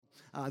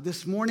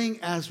This morning,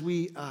 as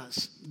we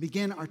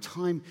begin our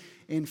time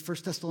in 1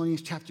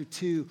 Thessalonians chapter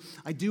 2,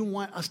 I do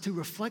want us to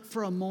reflect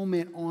for a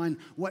moment on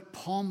what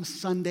Palm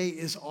Sunday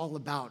is all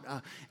about.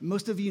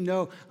 Most of you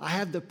know I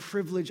have the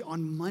privilege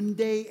on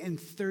Monday and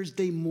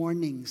Thursday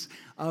mornings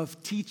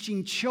of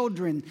teaching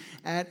children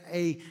at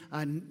a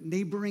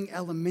neighboring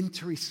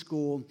elementary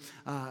school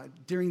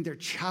during their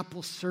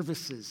chapel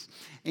services.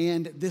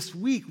 And this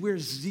week, we're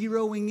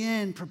zeroing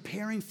in,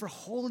 preparing for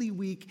Holy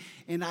Week,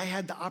 and I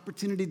had the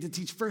opportunity to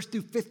teach first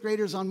through fifth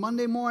graders on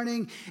Monday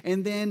morning,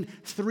 and then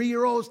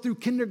 3-year-olds through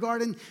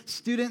kindergarten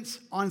students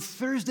on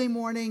Thursday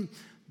morning,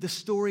 the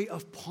story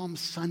of Palm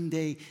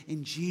Sunday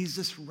and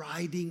Jesus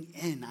riding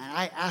in.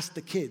 I asked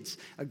the kids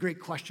a great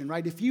question,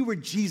 right? If you were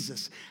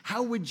Jesus,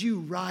 how would you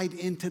ride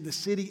into the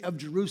city of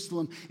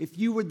Jerusalem if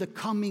you were the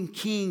coming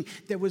king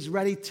that was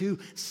ready to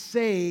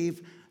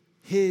save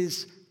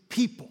his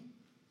people?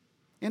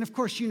 And of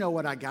course, you know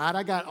what I got.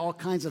 I got all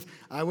kinds of,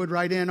 I would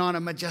ride in on a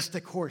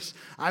majestic horse.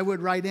 I would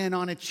ride in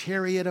on a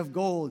chariot of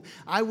gold.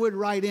 I would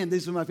ride in,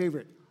 these are my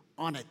favorite,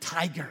 on a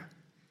tiger.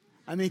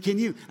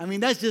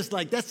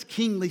 That's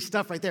kingly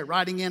stuff right there,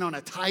 riding in on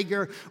a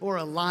tiger or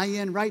a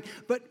lion, right?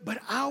 But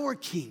our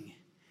king,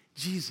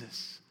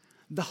 Jesus,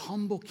 the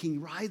humble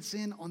king, rides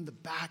in on the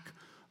back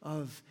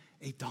of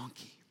a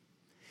donkey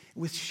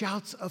with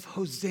shouts of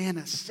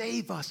Hosanna,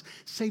 save us,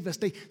 save us.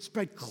 They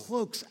spread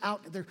cloaks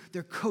out,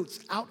 their coats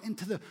out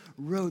into the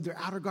road, their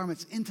outer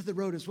garments into the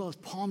road, as well as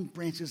palm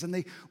branches. And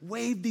they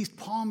wave these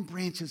palm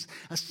branches,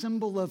 a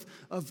symbol of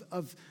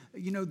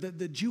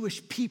the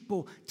Jewish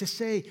people, to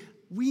say,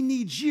 we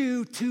need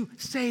you to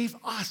save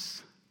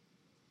us.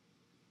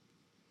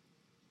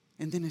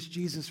 And then as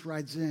Jesus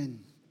rides in,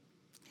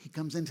 he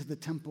comes into the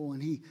temple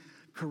and he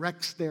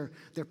corrects their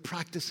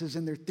practices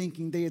and their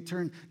thinking. They had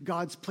turned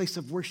God's place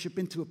of worship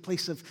into a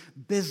place of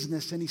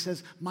business. And he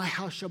says, my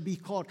house shall be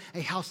called a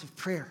house of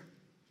prayer.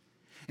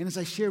 And as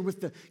I shared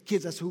with the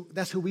kids,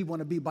 that's who we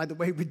want to be. By the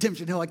way,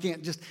 Redemption Hill, I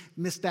can't just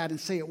miss that and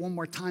say it one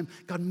more time.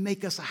 God,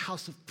 make us a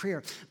house of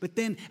prayer. But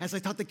then as I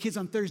taught the kids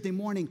on Thursday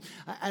morning,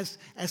 as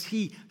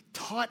he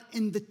taught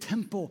in the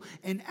temple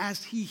and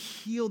as he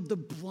healed the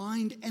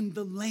blind and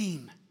the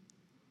lame,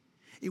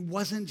 it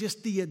wasn't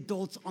just the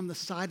adults on the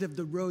side of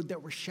the road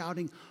that were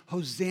shouting,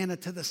 Hosanna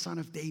to the Son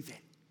of David.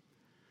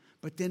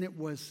 But then it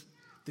was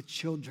the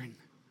children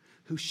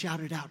who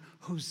shouted out,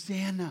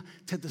 Hosanna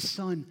to the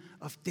Son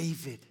of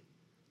David.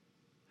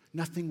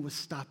 Nothing was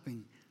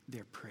stopping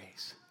their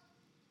praise.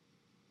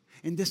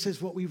 And this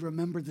is what we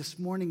remember this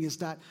morning, is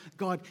that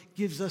God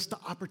gives us the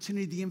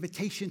opportunity, the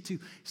invitation to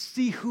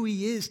see who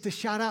he is, to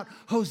shout out,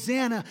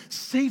 Hosanna,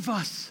 save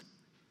us.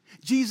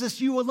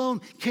 Jesus, you alone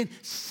can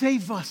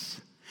save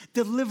us.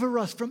 Deliver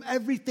us from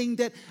everything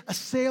that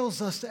assails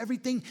us,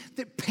 everything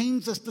that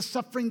pains us, the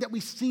suffering that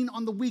we've seen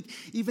on the week,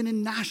 even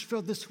in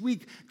Nashville this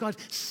week. God,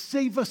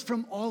 save us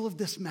from all of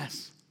this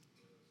mess.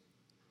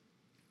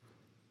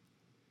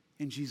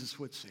 And Jesus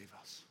would save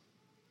us.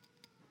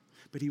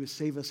 But he would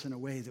save us in a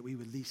way that we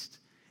would least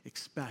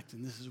expect.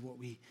 And this is what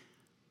we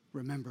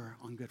remember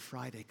on Good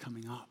Friday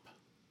coming up.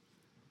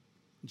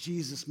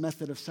 Jesus'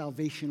 method of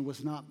salvation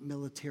was not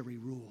military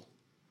rule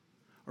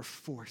or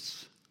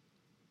force,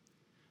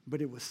 but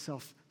it was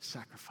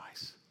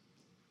self-sacrifice.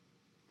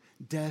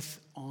 Death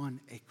on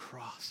a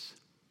cross.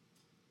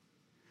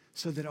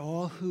 So that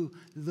all who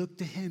look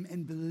to him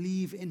and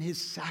believe in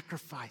his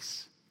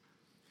sacrifice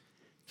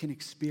can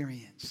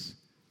experience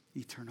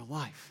eternal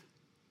life.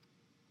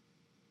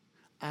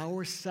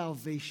 Our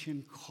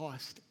salvation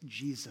cost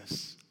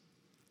Jesus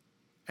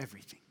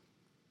everything.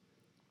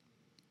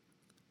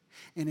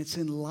 And it's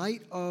in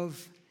light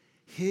of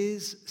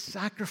his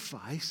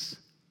sacrifice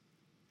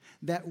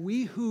that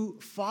we who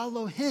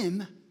follow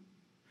him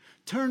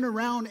turn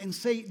around and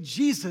say,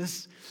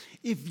 Jesus,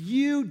 if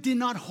you did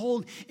not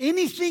hold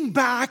anything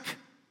back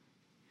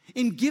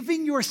in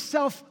giving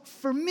yourself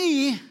for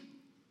me,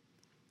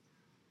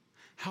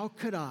 how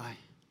could I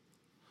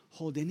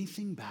hold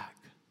anything back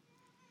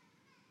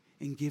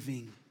in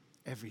giving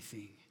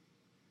everything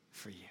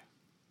for you?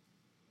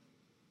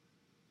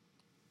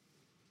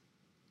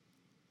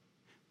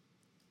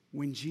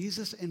 When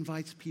Jesus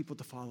invites people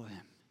to follow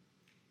him,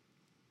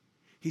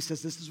 he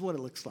says, this is what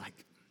it looks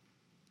like.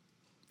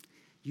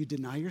 You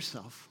deny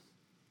yourself,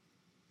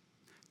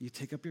 you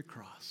take up your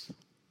cross,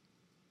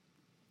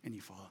 and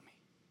you follow me.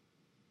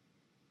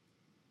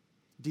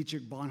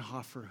 Dietrich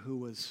Bonhoeffer, who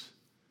was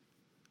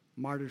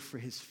martyred for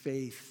his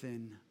faith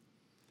in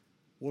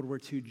World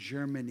War II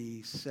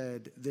Germany,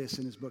 said this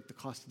in his book, The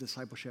Cost of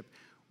Discipleship: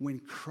 when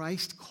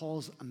Christ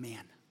calls a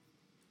man,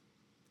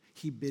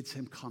 he bids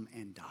him come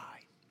and die.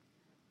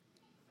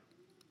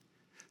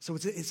 So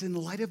it's in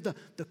light of the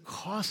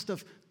cost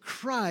of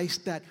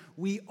Christ that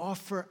we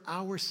offer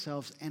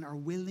ourselves and are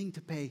willing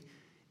to pay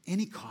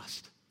any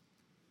cost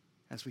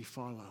as we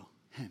follow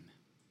him.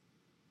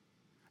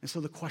 And so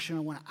the question I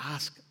want to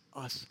ask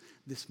us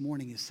this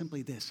morning is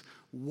simply this: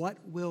 what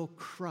will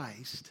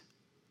Christ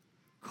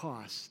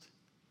cost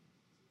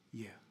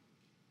you?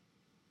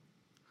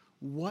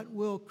 What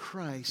will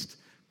Christ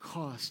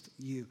cost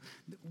you.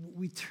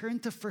 We turn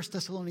to 1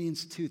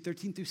 Thessalonians 2,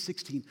 13 through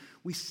 16.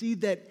 We see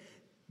that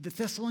the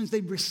Thessalonians,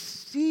 they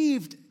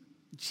received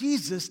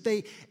Jesus,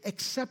 they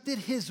accepted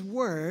his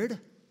word,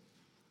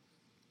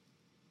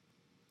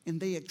 and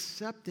they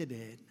accepted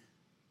it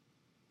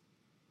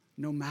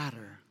no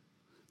matter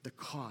the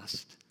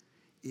cost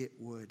it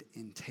would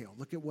entail.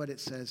 Look at what it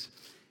says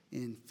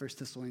in 1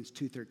 Thessalonians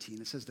 2:13.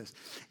 It says this,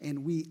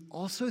 "And we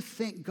also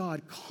thank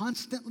God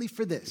constantly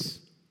for this,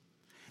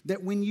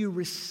 that when you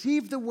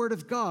received the word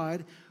of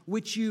God,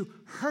 which you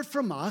heard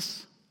from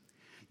us,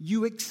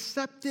 you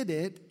accepted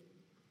it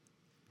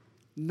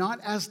not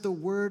as the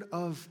word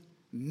of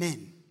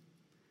men,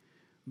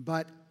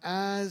 but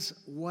as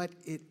what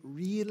it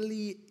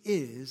really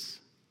is,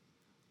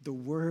 the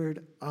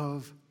word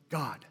of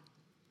God,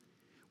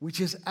 which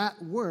is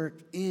at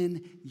work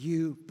in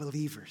you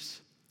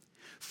believers.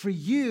 For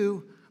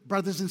you,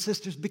 brothers and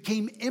sisters,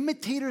 became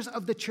imitators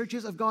of the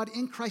churches of God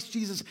in Christ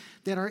Jesus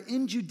that are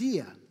in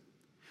Judea.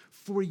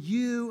 For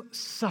you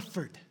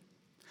suffered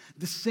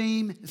the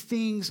same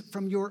things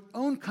from your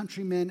own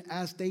countrymen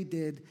as they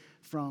did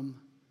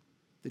from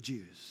the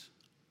Jews,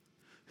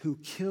 who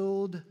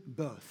killed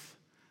both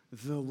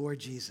the Lord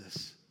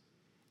Jesus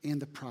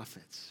and the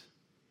prophets,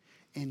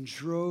 and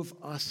drove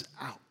us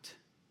out,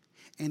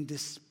 and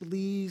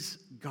displease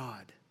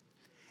God,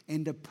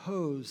 and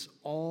oppose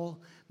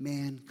all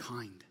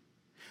mankind,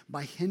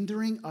 by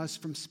hindering us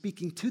from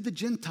speaking to the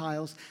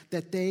Gentiles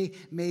that they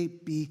may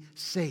be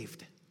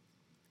saved,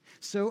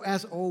 so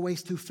as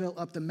always to fill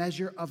up the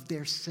measure of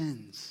their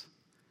sins.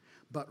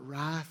 But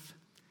wrath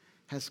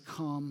has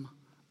come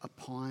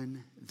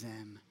upon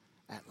them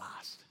at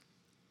last."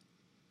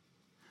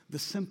 The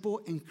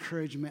simple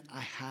encouragement I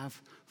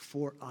have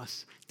for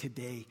us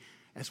today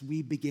as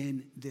we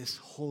begin this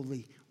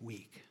Holy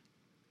Week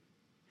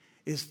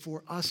is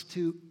for us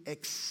to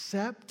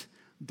accept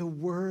the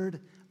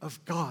word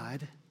of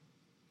God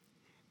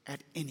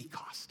at any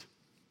cost.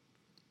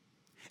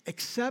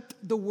 Accept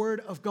the word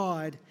of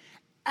God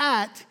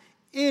at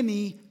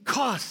any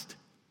cost.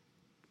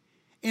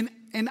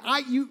 And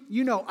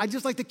I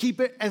just like to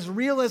keep it as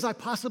real as I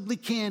possibly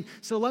can.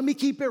 So let me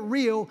keep it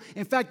real.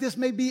 In fact, this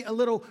may be a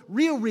little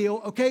real,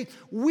 okay?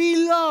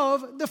 We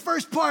love the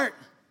first part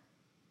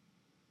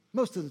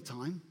most of the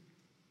time.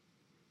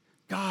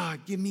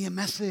 God, give me a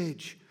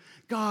message.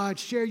 God,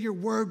 share your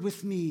word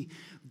with me.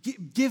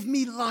 Give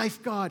me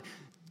life, God.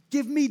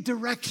 Give me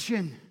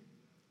direction.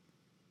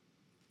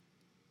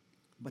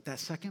 But that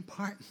second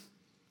part,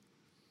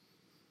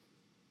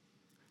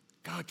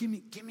 God, give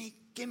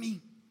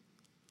me,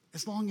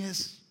 as long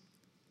as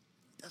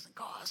it doesn't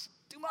cost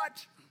too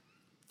much.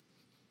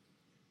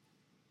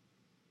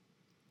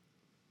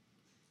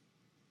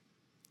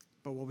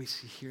 But what we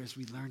see here as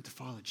we learn to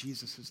follow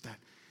Jesus is that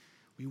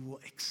we will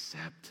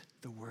accept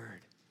the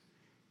word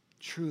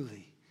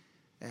truly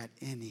at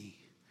any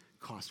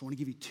cost. I want to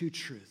give you two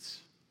truths.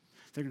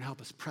 They're going to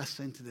help us press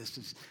into this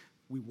as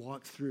we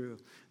walk through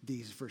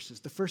these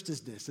verses. The first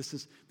is this. This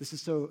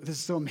is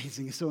so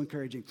amazing. It's so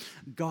encouraging.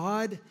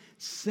 God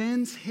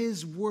sends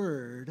his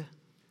word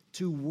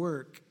to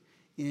work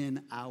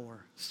in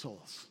our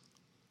souls.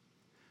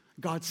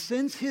 God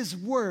sends his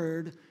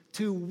word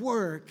to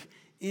work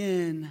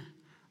in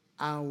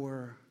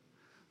our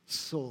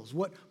souls.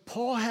 What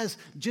Paul has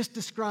just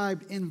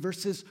described in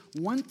verses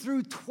 1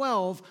 through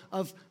 12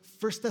 of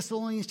 1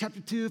 Thessalonians chapter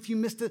 2. If you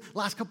missed the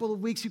last couple of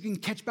weeks, you can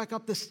catch back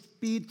up the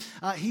speed.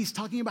 He's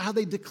talking about how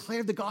they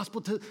declared the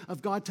gospel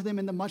of God to them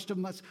in the much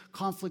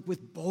conflict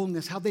with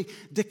boldness, how they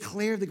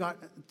declared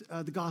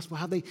the gospel,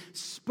 how they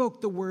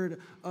spoke the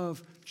word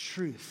of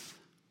truth.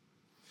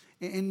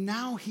 And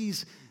now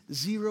he's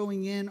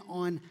zeroing in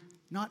on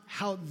not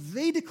how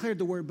they declared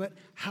the word, but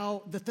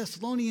how the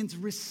Thessalonians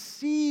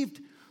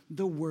received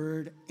the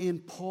word,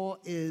 and Paul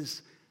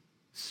is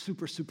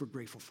super, super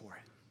grateful for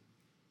it.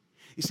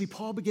 You see,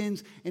 Paul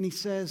begins and he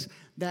says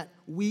that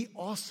we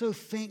also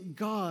thank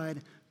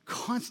God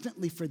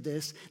constantly for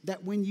this,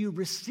 that when you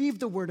received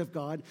the word of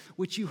God,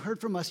 which you heard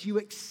from us, you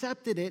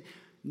accepted it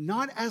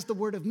not as the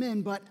word of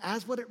men, but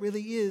as what it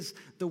really is,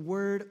 the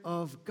word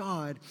of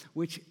God,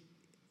 which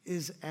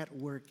is at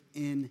work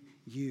in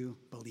you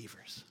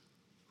believers.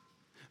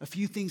 A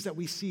few things that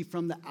we see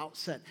from the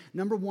outset.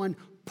 Number one,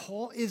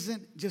 Paul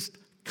isn't just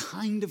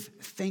kind of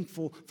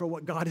thankful for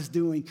what God is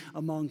doing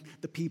among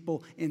the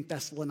people in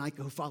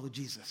Thessalonica who follow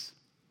Jesus.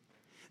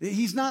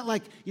 He's not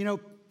like,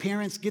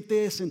 parents get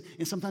this, and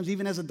sometimes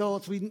even as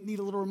adults, we need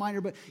a little reminder,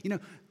 but,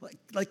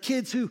 like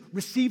kids who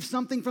receive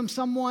something from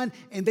someone,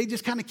 and they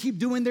just kind of keep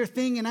doing their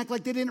thing and act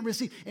like they didn't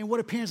receive. And what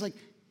a parent's like,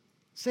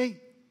 say,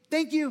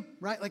 thank you,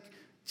 right? Like,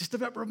 just a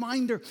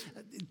reminder.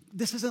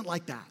 This isn't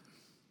like that.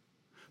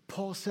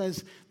 Paul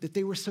says that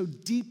they were so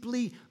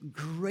deeply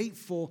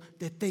grateful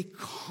that they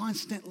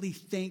constantly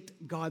thanked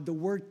God. The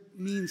word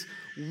means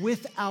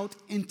without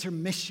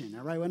intermission,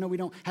 all right? I know we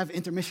don't have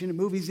intermission in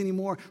movies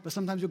anymore, but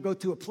sometimes you'll go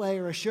to a play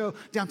or a show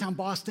downtown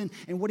Boston,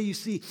 and what do you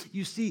see?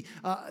 You see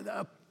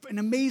an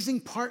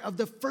amazing part of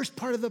the first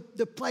part of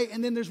the play.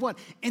 And then there's what?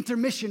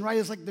 Intermission, right?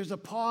 It's like there's a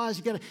pause.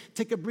 You got to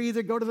take a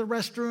breather, go to the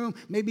restroom,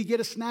 maybe get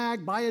a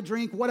snack, buy a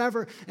drink,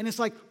 whatever. And it's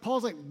like,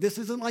 Paul's like, this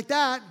isn't like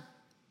that.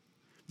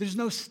 There's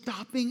no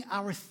stopping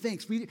our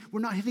thanks. We're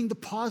not hitting the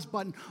pause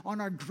button on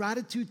our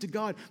gratitude to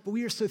God, but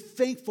we are so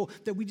thankful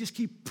that we just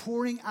keep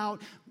pouring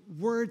out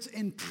words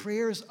and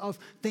prayers of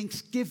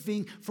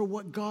thanksgiving for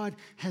what God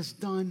has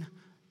done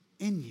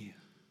in you.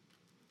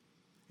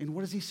 And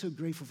what is he so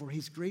grateful for?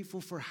 He's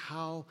grateful for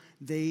how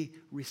they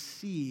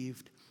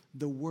received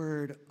the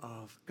word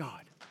of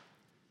God.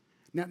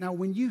 Now,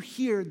 when you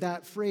hear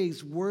that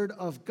phrase, word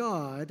of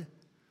God,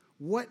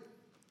 what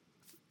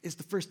is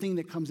the first thing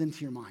that comes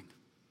into your mind?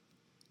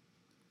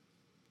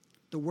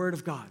 The word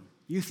of God.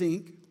 You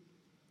think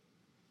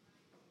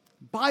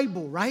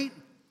Bible, right?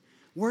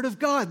 Word of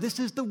God. This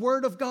is the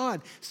word of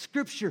God.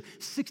 Scripture,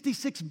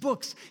 66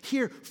 books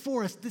here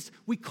for us.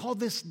 We call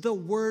this the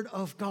word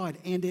of God,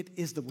 and it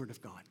is the word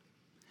of God.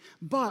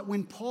 But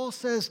when Paul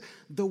says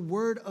the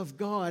word of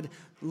God,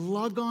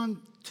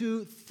 logon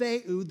to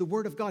theou, the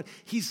word of God,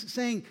 he's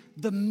saying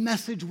the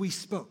message we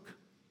spoke,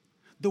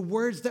 the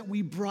words that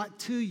we brought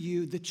to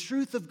you, the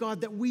truth of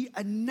God that we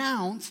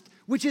announced,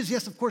 which is,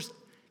 yes, of course,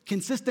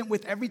 consistent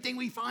with everything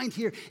we find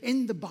here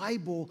in the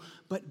Bible,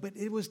 but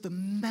it was the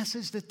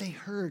message that they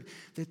heard,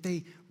 that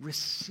they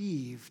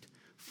received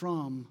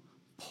from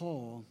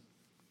Paul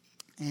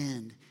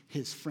and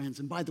his friends.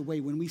 And by the way,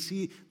 when we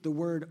see the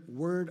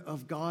word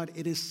of God,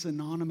 it is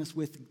synonymous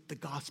with the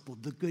gospel,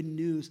 the good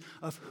news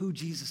of who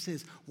Jesus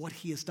is, what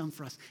he has done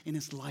for us in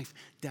his life,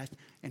 death,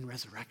 and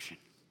resurrection.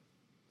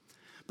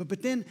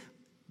 But then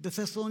the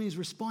Thessalonians'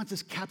 response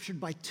is captured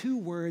by two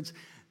words,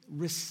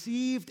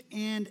 received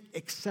and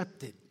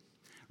accepted.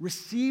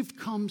 Received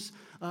comes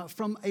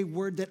from a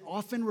word that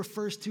often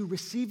refers to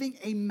receiving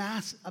a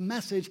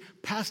message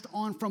passed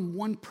on from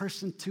one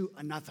person to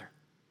another.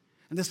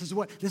 And this is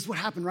what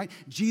happened, right?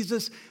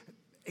 Jesus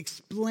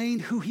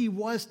explained who he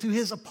was to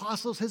his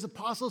apostles. His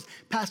apostles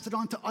passed it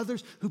on to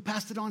others, who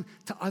passed it on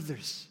to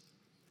others.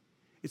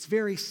 It's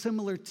very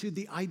similar to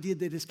the idea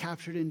that is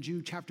captured in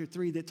Jude chapter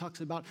 3 that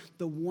talks about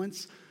the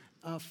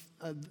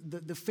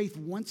faith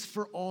once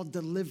for all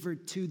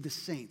delivered to the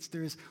saints.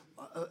 There is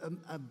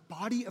a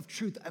body of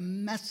truth, a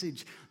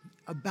message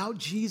about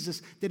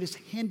Jesus that is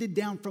handed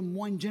down from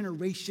one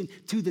generation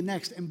to the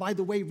next. And by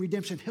the way,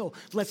 Redemption Hill,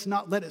 let's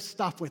not let it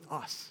stop with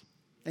us.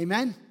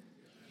 Amen?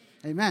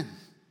 Amen.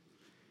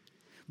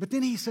 But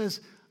then he says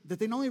that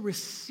they not only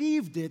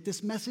received it,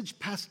 this message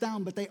passed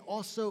down, but they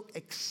also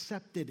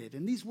accepted it.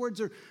 And these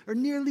words are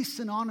nearly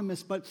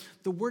synonymous, but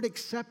the word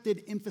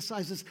accepted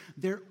emphasizes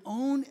their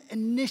own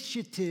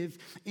initiative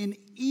in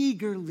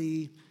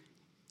eagerly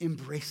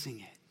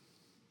embracing it.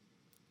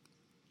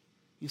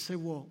 You say,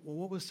 well,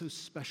 what was so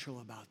special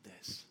about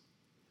this?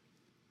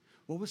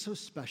 What was so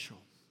special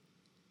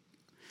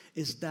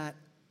is that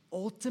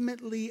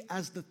ultimately,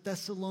 as the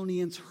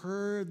Thessalonians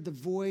heard the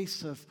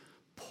voice of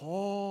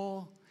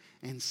Paul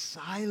and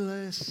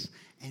Silas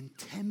and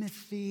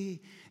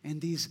Timothy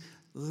and these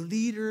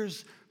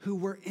leaders who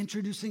were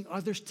introducing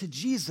others to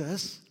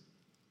Jesus,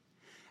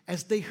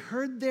 as they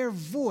heard their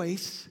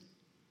voice,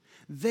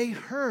 they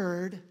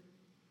heard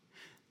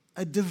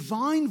a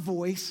divine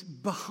voice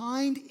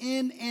behind,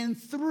 in, and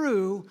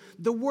through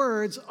the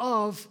words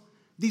of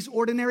these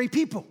ordinary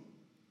people.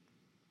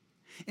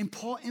 And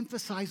Paul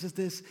emphasizes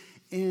this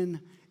in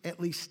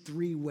at least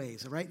three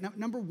ways, all right? Now,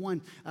 number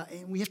one,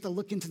 and we have to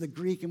look into the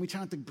Greek, and we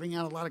try not to bring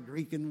out a lot of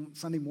Greek in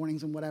Sunday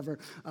mornings and whatever,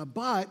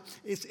 but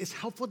it's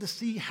helpful to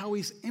see how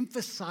he's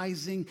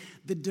emphasizing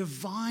the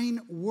divine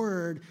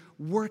word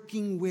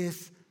working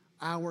with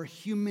our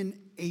human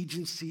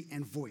agency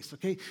and voice,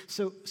 okay?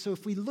 So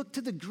if we look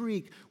to the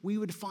Greek, we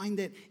would find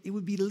that it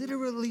would be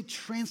literally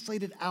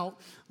translated out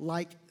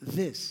like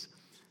this.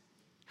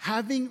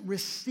 Having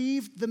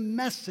received the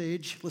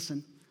message,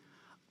 listen,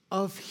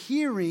 of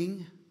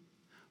hearing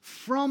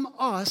from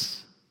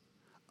us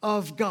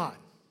of God.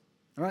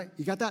 All right,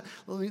 you got that?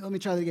 Let me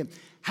try that again.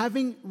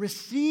 Having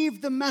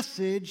received the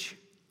message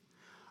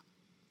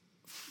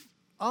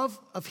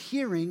of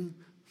hearing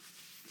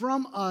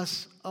from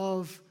us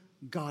of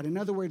God. In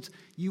other words,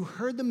 you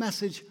heard the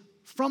message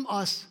from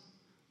us,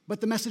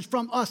 but the message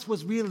from us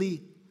was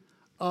really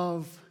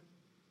of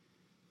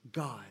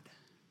God.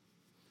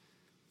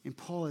 And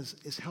Paul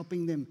is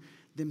helping them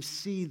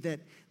see that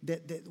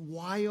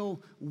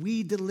while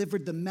we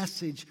delivered the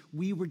message,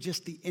 we were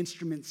just the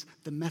instruments.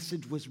 The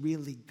message was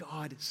really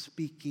God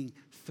speaking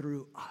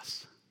through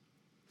us.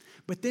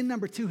 But then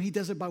number two, he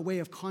does it by way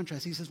of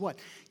contrast. He says what?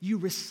 You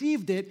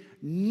received it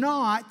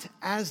not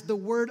as the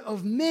word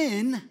of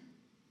men,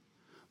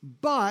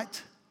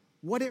 but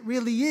what it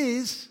really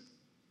is,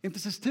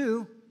 emphasis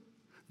two,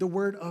 the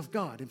word of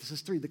God. Emphasis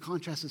three, the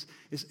contrast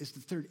is the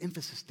third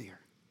emphasis there.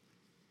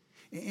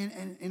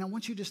 And I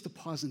want you just to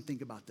pause and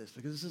think about this,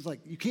 because this is like,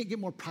 you can't get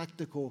more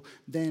practical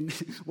than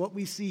what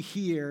we see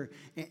here.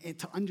 And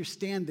to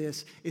understand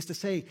this is to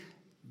say,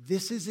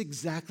 this is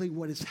exactly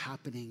what is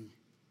happening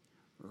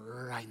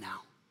right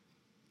now.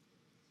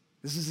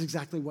 This is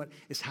exactly what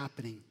is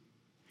happening.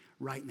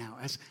 right now.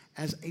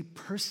 As a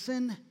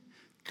person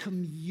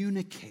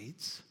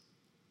communicates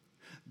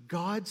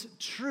God's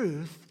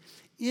truth,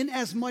 in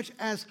as much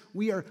as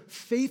we are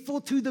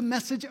faithful to the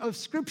message of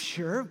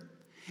Scripture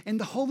and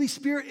the Holy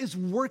Spirit is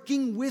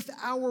working with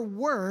our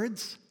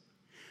words,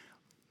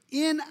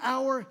 in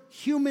our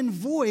human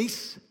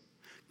voice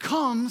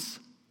comes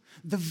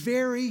the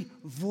very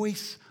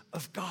voice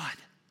of God.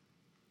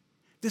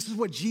 This is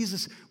what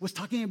Jesus was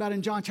talking about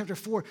in John chapter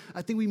 4.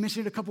 I think we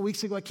mentioned it a couple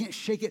weeks ago. I can't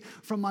shake it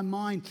from my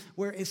mind,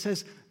 where it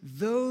says,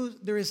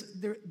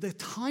 the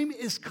time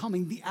is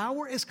coming, the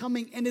hour is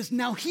coming, and is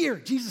now here.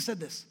 Jesus said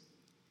this,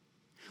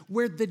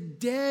 where the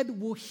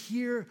dead will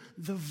hear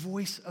the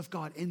voice of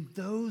God, and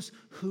those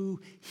who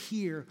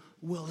hear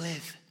will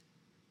live.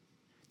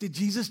 Did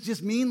Jesus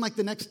just mean like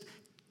the next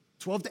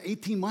 12 to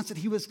 18 months that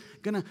he was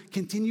going to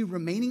continue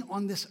remaining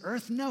on this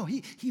earth? No,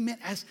 he meant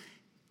as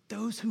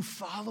those who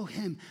follow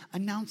him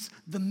announce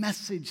the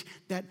message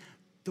that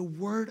the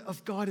word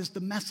of God is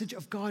the message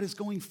of God is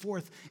going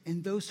forth,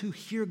 and those who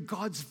hear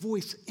God's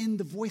voice in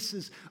the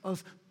voices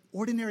of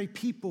ordinary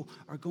people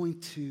are going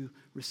to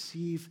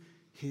receive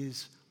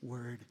his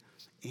word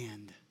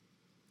and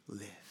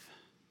live.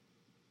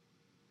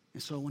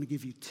 And so I want to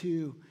give you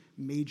two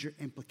major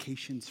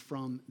implications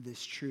from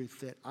this truth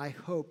that I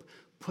hope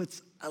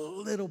puts a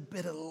little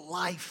bit of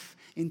life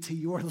into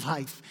your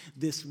life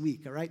this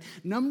week, all right?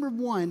 Number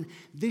one,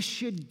 this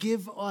should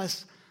give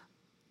us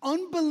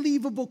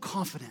unbelievable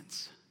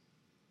confidence.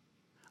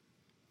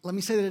 Let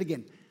me say that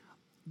again.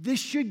 This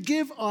should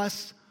give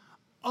us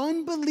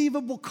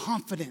unbelievable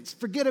confidence.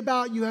 Forget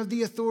about you have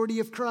the authority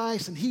of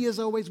Christ and he is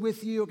always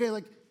with you, okay?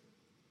 Like,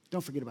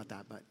 don't forget about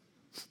that,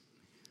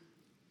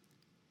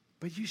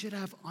 but you should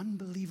have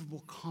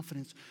unbelievable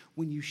confidence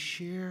when you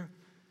share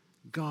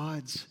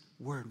God's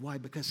word. Why?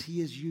 Because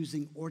he is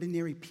using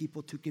ordinary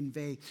people to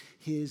convey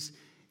his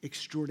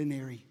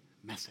extraordinary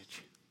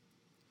message.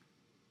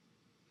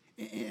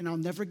 And I'll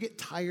never get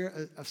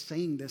tired of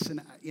saying this.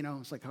 And,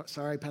 it's like,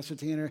 sorry, Pastor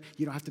Tanner,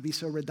 you don't have to be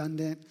so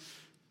redundant.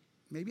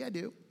 Maybe I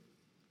do.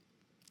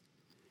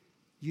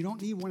 You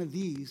don't need one of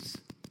these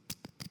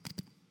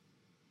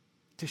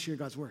to share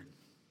God's word.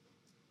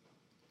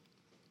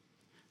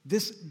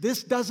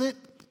 This doesn't,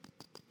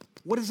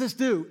 what does this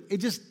do?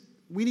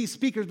 We need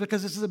speakers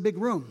because this is a big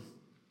room.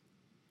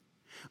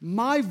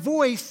 My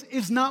voice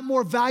is not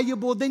more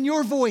valuable than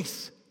your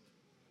voice.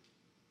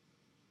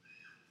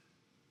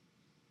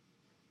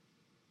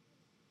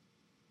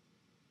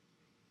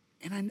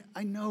 And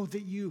I know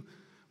that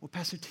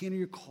Pastor Tanner,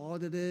 you're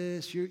called to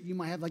this. You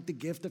might have like the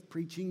gift of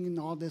preaching and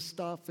all this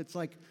stuff. It's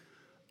like,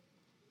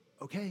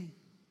 okay.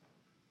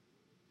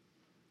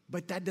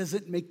 But that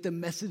doesn't make the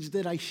message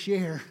that I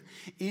share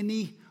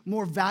any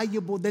more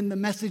valuable than the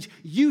message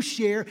you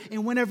share.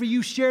 And whenever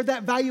you share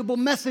that valuable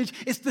message,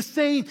 it's the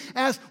same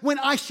as when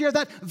I share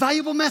that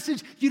valuable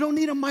message. You don't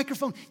need a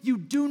microphone. You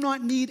do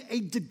not need a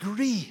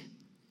degree.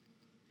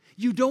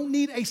 You don't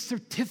need a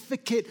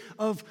certificate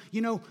of,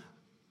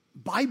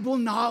 Bible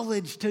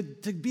knowledge to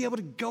be able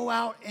to go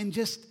out and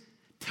just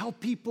tell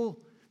people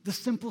the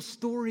simple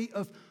story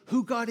of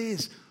who God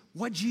is,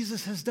 what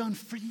Jesus has done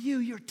for you,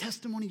 your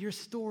testimony, your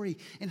story,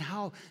 and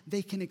how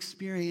they can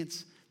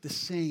experience the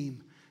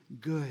same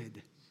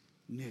good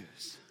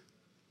news.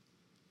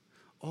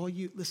 All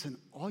you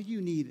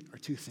need are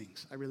two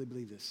things. I really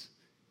believe this.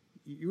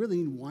 You really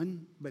need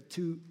one, but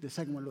two, the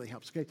second one really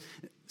helps, okay?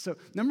 So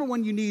number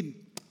one, you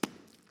need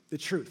the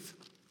truth.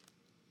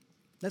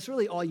 That's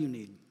really all you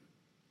need.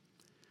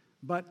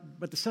 But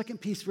the second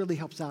piece really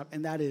helps out,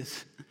 and that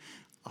is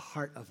a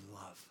heart of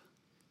love.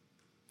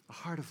 A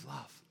heart of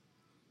love.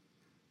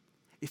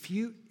 If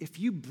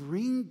you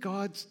bring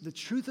the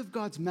truth of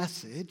God's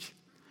message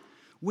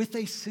with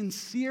a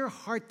sincere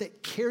heart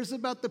that cares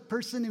about the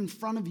person in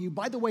front of you.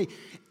 By the way,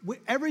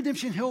 at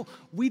Redemption Hill,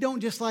 we don't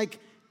just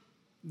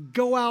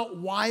go out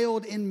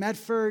wild in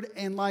Medford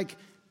and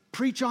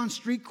preach on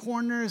street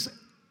corners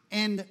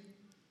and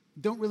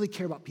don't really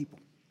care about people.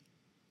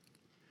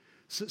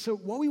 So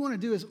what we want to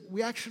do is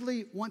we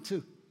actually want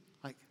to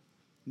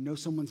know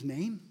someone's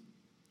name,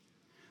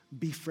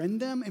 befriend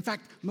them. In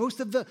fact, most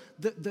of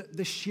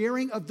the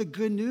sharing of the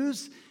good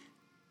news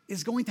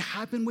is going to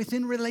happen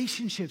within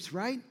relationships,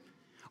 right?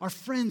 Our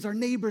friends, our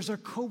neighbors, our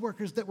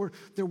coworkers that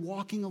they're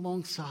walking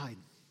alongside.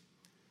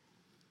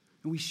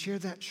 And we share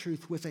that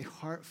truth with a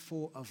heart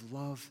full of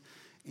love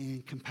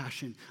and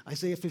compassion.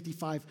 Isaiah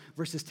 55,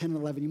 verses 10 and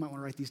 11, you might want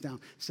to write these down.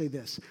 Say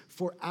this,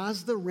 for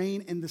as the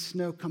rain and the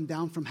snow come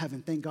down from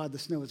heaven, thank God the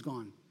snow is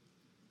gone.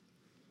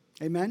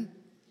 Amen?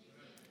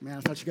 Man, I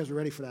thought you guys were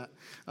ready for that.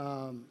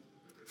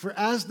 For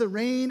as the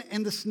rain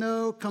and the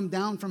snow come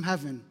down from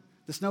heaven,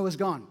 the snow is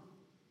gone.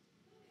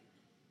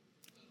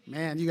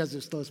 Man, you guys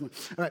are slow. All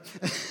right.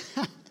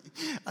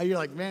 You're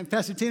like, man,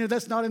 Pastor Tina,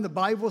 that's not in the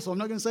Bible, so I'm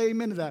not going to say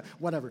amen to that.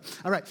 Whatever.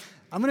 All right.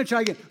 I'm going to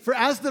try again. For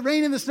as the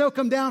rain and the snow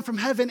come down from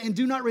heaven and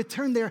do not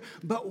return there,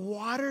 but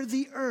water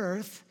the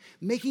earth,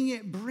 making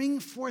it bring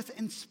forth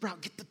and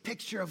sprout. Get the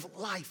picture of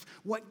life,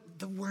 what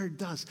the word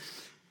does.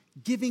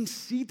 Giving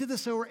seed to the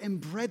sower and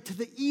bread to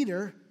the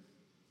eater,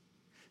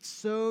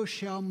 so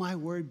shall my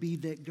word be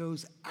that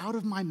goes out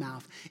of my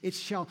mouth. It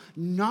shall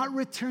not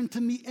return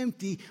to me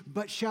empty,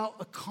 but shall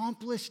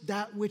accomplish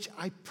that which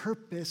I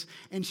purpose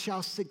and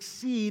shall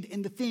succeed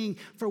in the thing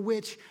for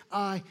which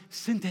I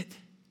sent it.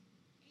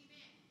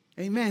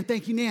 Amen.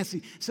 Thank you,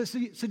 Nancy. So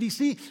do you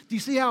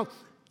see how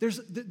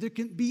there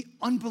can be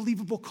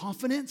unbelievable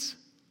confidence?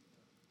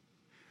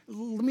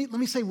 Let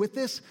me say with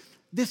this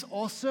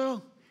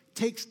also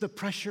takes the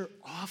pressure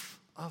off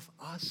of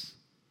us.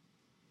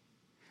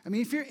 I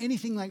mean, if you're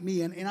anything like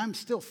me, and I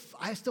still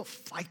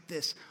fight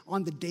this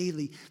on the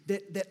daily,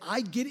 that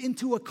I get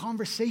into a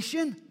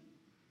conversation,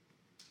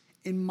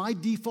 and my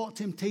default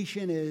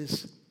temptation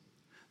is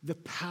the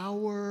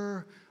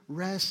power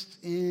rests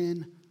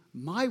in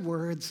my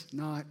words,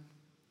 not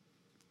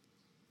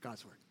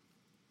God's word.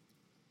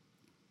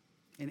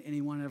 And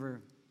anyone ever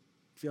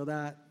feel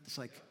that? It's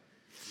like,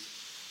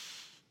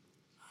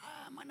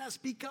 I might not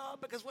speak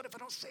up because what if I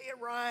don't say it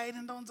right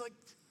and don't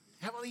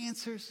have all the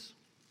answers?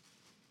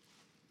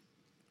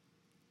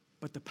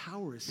 But the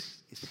power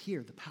is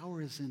here. The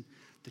power is in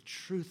the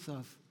truth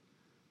of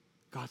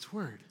God's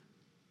word.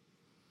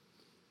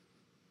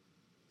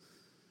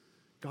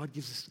 God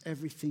gives us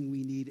everything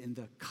we need in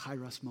the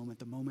kairos moment,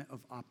 the moment of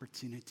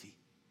opportunity.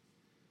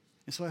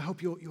 And so I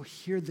hope you'll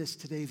hear this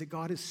today, that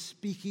God is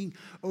speaking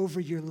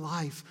over your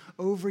life,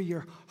 over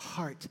your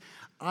heart.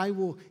 I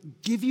will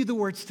give you the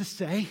words to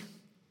say.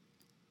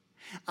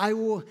 I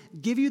will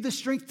give you the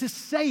strength to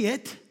say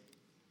it.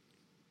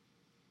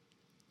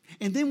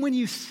 And then when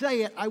you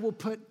say it, I will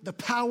put the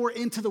power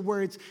into the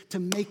words to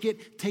make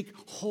it take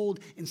hold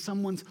in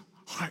someone's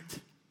heart.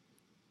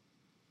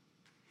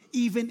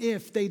 Even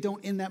if they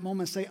don't in that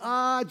moment say,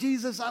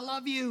 Jesus, I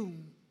love you.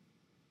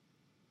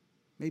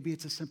 Maybe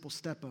it's a simple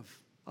step of,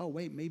 oh,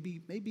 wait,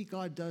 maybe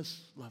God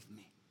does love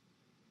me.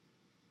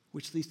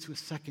 Which leads to a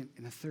second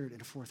and a third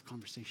and a fourth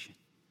conversation.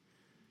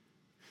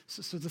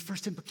 So the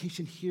first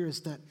implication here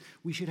is that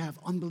we should have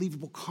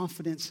unbelievable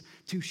confidence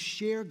to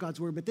share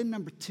God's word. But then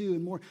number two,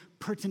 and more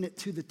pertinent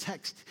to the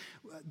text,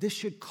 this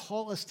should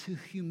call us to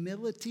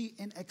humility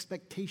and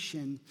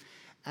expectation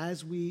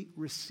as we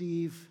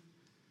receive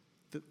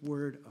the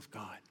word of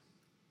God.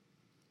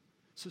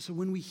 So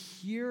when we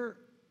hear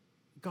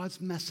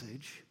God's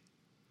message,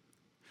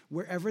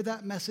 wherever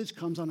that message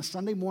comes on a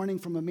Sunday morning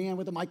from a man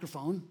with a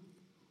microphone,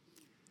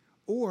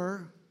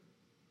 or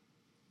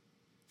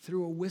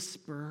through a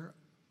whisper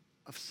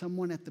of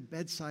someone at the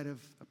bedside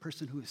of a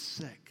person who is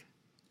sick,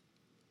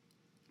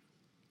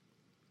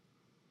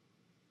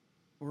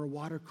 or a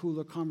water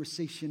cooler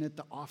conversation at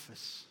the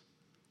office,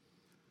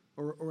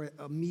 or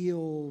a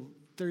meal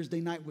Thursday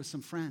night with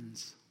some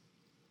friends.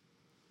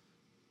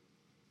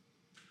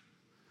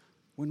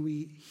 When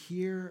we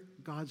hear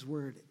God's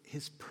word,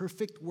 his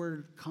perfect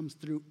word comes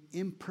through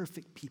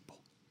imperfect people.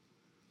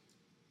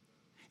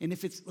 And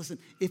if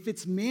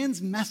it's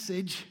man's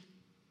message,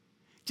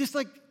 just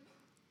like,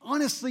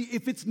 honestly,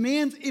 if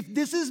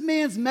this is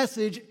man's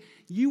message,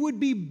 you would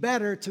be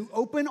better to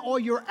open all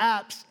your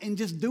apps and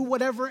just do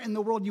whatever in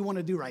the world you want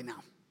to do right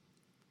now.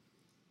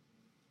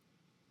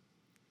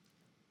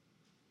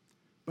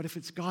 But if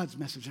it's God's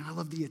message, and I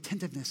love the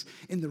attentiveness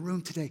in the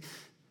room today,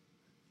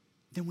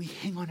 then we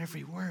hang on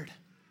every word,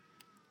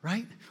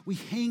 right? We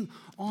hang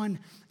on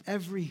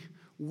every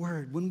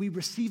word. When we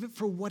receive it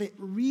for what it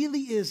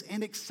really is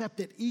and accept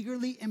it,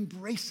 eagerly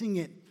embracing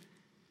it,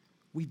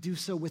 we do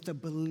so with a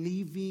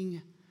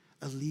believing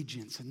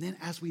allegiance. And then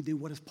as we do,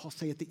 what does Paul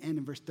say at the end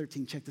in verse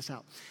 13? Check this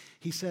out.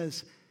 He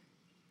says,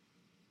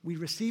 we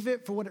receive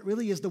it for what it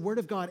really is, the word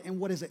of God. And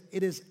what is it?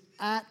 It is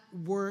at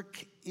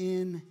work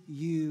in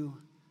you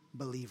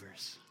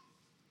believers.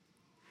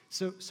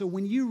 So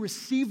when you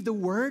receive the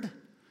word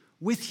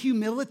with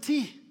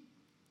humility,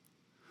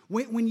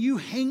 when you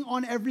hang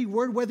on every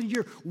word, whether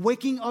you're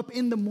waking up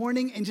in the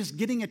morning and just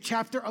getting a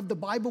chapter of the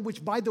Bible,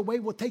 which, by the way,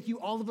 will take you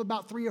all of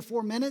about 3 or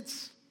 4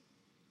 minutes,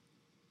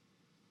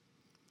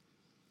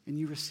 and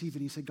you receive it,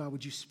 and you say, God,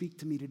 would you speak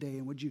to me today?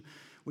 And would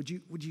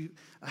you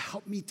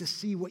help me to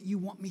see what you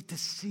want me to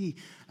see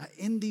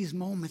in these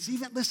moments?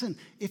 Even, listen,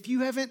 if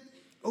you haven't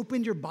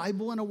opened your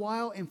Bible in a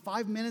while and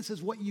 5 minutes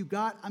is what you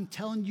got, I'm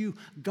telling you,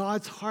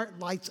 God's heart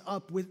lights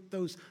up with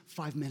those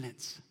 5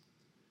 minutes.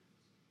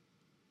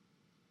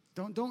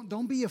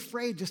 Don't be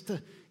afraid just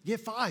to get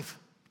 5.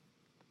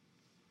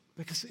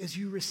 Because as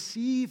you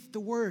receive the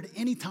word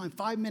anytime,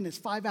 5 minutes,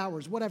 5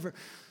 hours, whatever,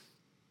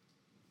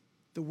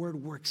 the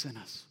word works in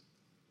us.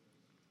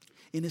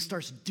 And it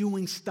starts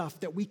doing stuff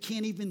that we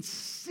can't even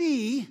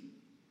see,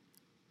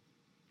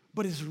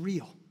 but is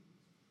real.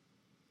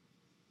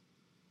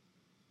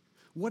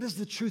 What does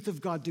the truth of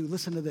God do?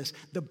 Listen to this.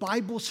 The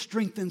Bible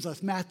strengthens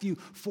us. Matthew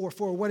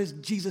 4:4. What does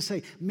Jesus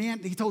say? Man,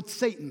 he told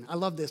Satan, I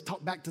love this,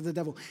 talk back to the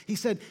devil. He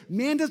said,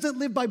 man doesn't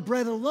live by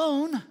bread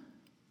alone,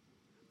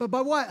 but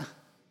by what?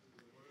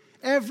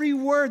 Every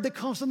word that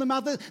comes from the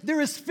mouth. There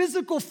is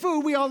physical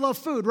food. We all love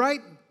food,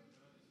 right?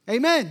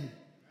 Amen.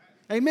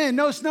 Amen.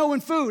 No snow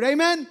and food.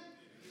 Amen.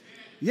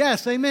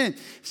 Yes, amen.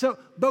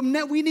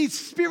 But we need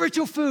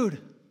spiritual food.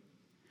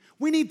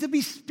 We need to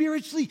be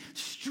spiritually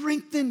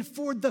strengthened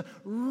for the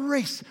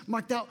race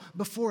marked out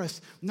before us.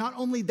 Not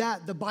only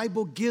that, the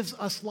Bible gives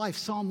us life.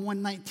 Psalm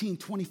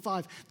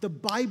 119:25. The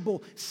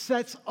Bible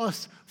sets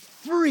us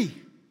free.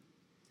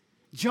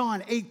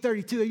 John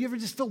 8:32. Have you ever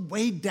just feel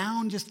weighed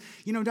down? Just,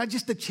 not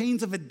just the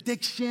chains of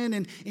addiction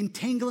and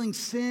entangling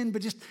sin,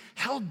 but just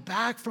held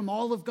back from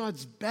all of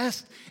God's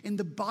best. In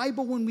the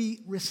Bible, when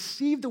we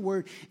receive the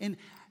word and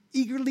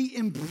eagerly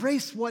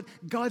embrace what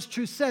God's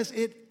truth says,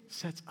 it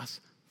sets us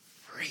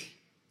free.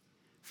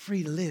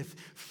 Free to live,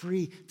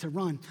 free to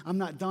run. I'm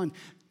not done.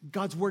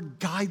 God's word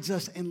guides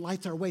us and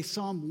lights our way.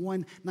 Psalm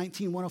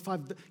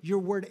 119:105, your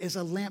word is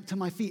a lamp to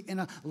my feet and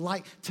a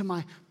light to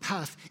my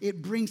path.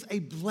 It brings a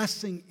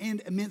blessing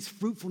and immense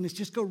fruitfulness.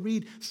 Just go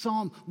read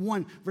Psalm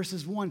 1,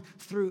 verses 1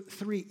 through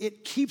 3.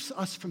 It keeps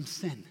us from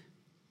sin.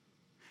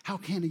 How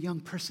can a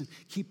young person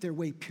keep their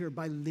way pure?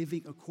 By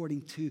living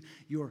according to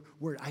your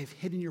word. I have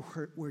hidden your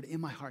word in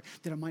my heart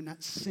that I might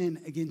not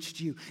sin against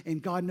you. And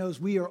God knows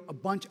we are a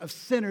bunch of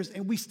sinners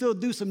and we still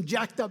do some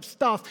jacked up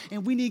stuff,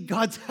 and we need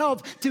God's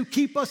help to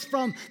keep us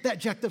from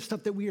that jacked up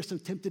stuff that we are so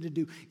tempted to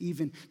do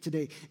even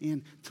today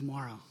and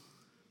tomorrow.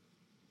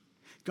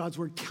 God's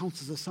word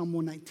counsels us. Psalm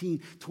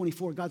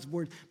 119:24. God's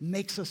word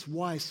makes us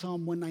wise.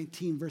 Psalm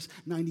 119, verse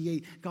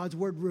 98. God's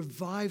word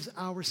revives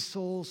our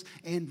souls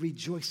and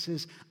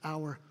rejoices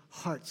our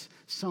hearts.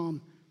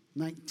 Psalm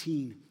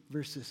 19,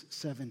 verses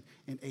 7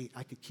 and 8.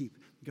 I could keep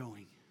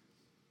going.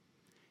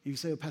 You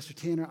say, Pastor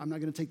Tanner, I'm not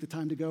going to take the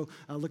time to go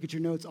look at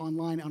your notes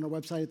online on our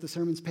website at the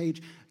sermons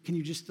page. Can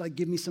you just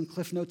give me some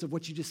cliff notes of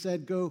what you just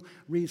said? Go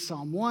read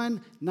Psalm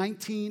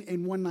 119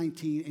 and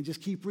 119 and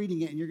just keep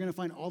reading it. And you're going to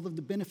find all of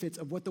the benefits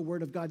of what the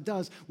Word of God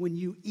does when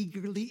you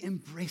eagerly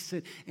embrace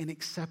it and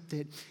accept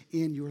it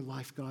in your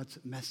life. God's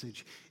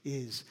message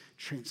is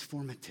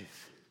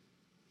transformative.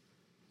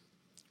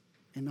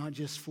 And not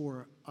just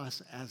for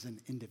us as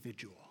an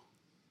individual.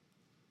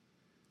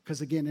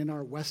 Because again, in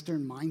our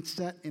Western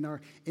mindset, in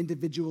our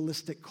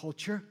individualistic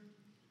culture,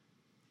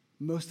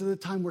 most of the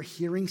time we're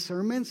hearing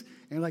sermons and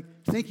you're like,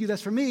 thank you,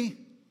 that's for me.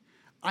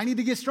 I need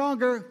to get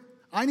stronger.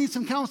 I need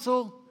some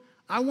counsel.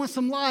 I want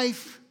some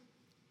life.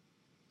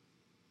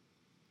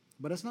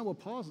 But that's not what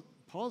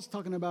Paul's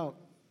talking about.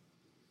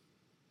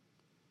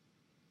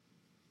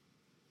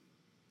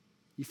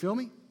 You feel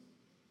me?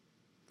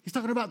 He's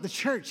talking about the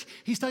church.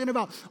 He's talking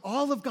about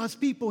all of God's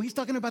people. He's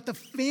talking about the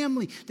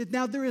family, that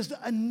now there is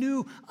a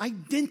new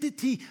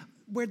identity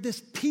where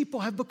this people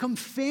have become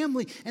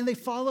family and they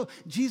follow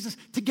Jesus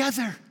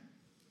together.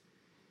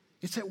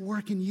 It's at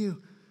work in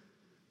you,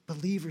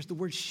 believers. The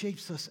word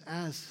shapes us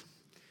as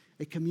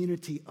a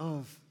community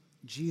of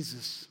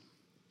Jesus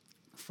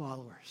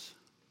followers.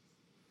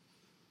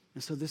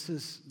 And so this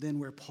is then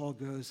where Paul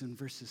goes in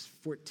verses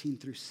 14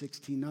 through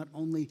 16. Not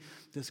only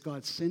does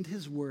God send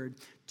his word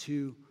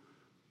to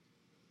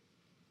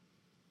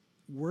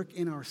work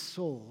in our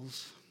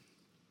souls,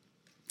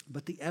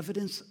 but the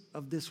evidence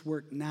of this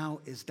work now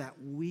is that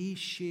we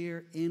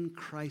share in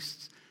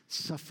Christ's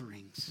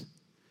sufferings,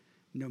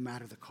 no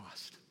matter the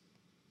cost.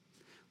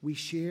 We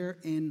share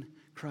in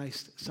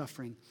Christ's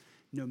suffering,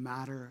 no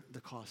matter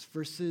the cost.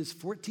 Verses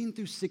 14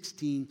 through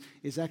 16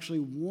 is actually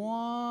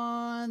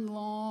one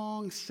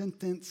long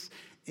sentence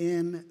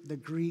in the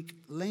Greek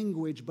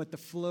language, but the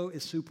flow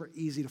is super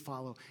easy to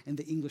follow, and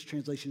the English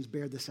translations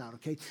bear this out,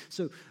 okay?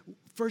 So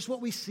first what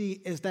we see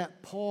is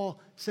that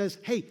Paul says,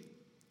 hey,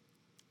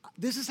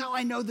 this is how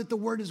I know that the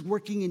word is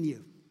working in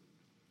you.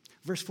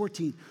 Verse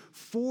 14,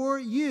 for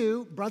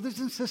you, brothers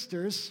and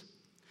sisters,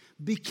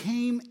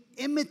 became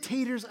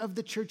imitators of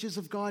the churches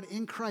of God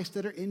in Christ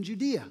that are in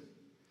Judea.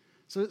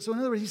 So in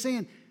other words, he's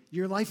saying,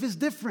 your life is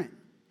different.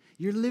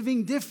 You're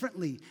living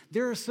differently.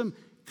 There are some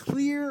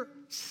clear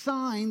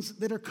signs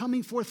that are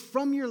coming forth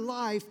from your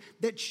life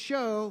that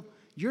show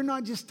you're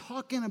not just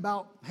talking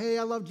about, hey,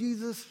 I love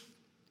Jesus,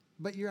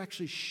 but you're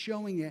actually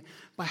showing it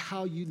by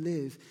how you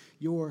live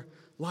your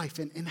life.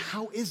 And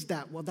how is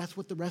that? Well, that's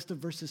what the rest of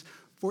verses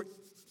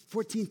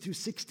 14 through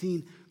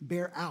 16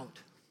 bear out.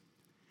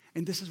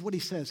 And this is what he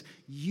says.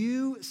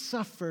 You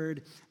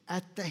suffered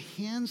at the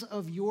hands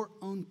of your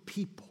own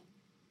people,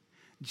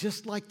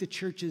 just like the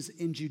churches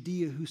in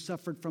Judea who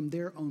suffered from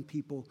their own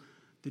people,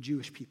 the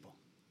Jewish people.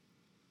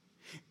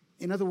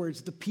 In other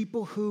words, the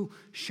people who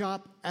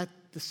shop at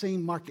the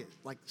same market,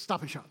 like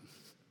Stop and Shop.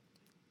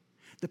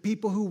 The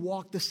people who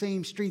walk the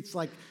same streets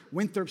like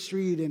Winthrop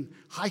Street and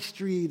High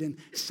Street and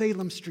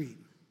Salem Street.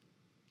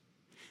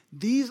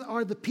 These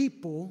are the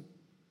people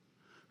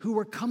who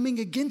are coming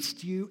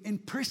against you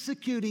and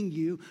persecuting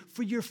you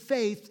for your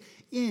faith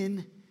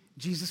in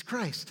Jesus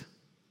Christ.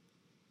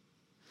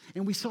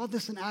 And we saw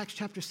this in Acts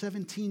chapter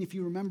 17, if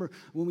you remember,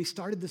 when we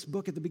started this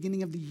book at the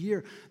beginning of the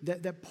year,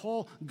 that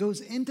Paul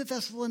goes into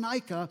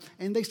Thessalonica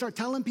and they start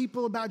telling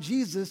people about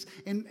Jesus,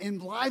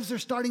 and lives are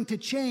starting to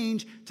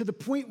change to the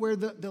point where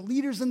the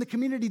leaders in the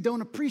community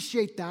don't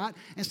appreciate that.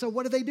 And so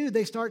what do?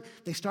 They start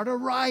a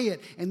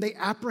riot, and they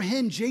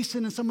apprehend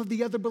Jason and some of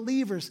the other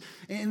believers,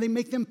 and they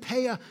make them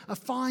pay a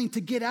fine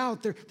to get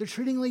out. They're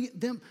treating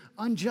them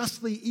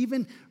unjustly,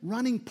 even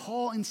running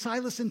Paul and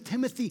Silas and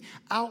Timothy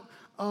out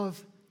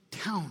of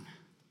town.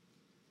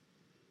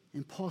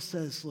 And Paul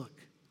says, look,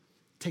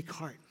 take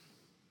heart.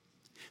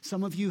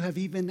 Some of you have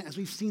even, as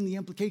we've seen the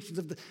implications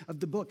of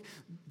the book,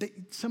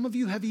 some of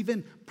you have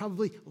even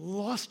probably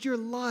lost your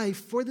life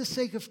for the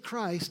sake of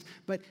Christ,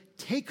 but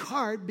take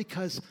heart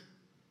because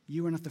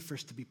you are not the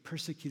first to be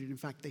persecuted. In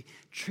fact, they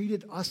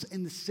treated us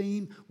in the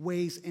same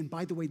ways. And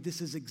by the way,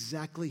 this is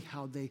exactly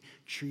how they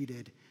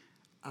treated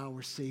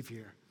our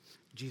Savior,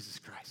 Jesus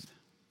Christ.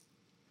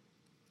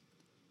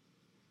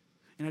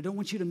 And I don't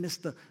want you to miss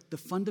the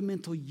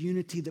fundamental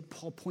unity that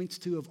Paul points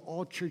to of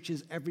all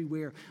churches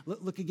everywhere.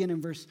 Look again in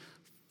verse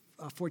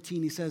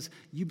 14. He says,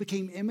 you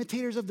became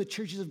imitators of the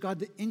churches of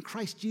God in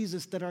Christ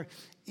Jesus that are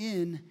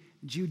in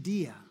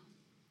Judea.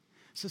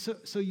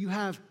 So you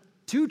have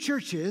two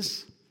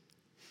churches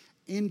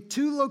in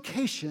two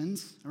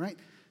locations, all right?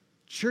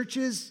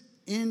 Churches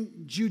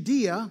in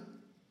Judea,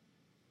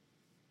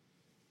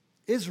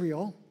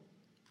 Israel,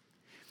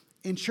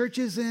 and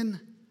churches in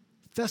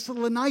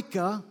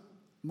Thessalonica,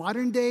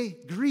 modern day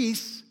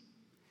Greece.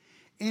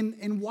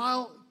 And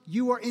while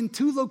you are in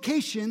two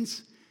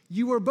locations,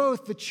 you are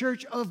both the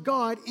church of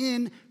God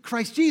in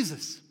Christ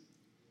Jesus.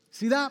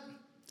 See that?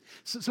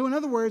 So in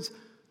other words,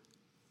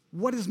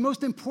 what is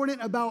most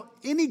important about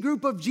any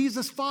group of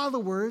Jesus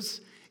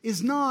followers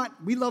is not,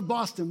 we love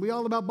Boston, we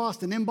all about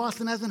Boston, in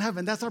Boston as in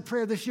heaven. That's our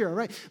prayer this year,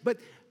 right? But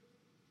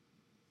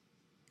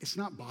it's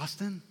not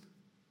Boston.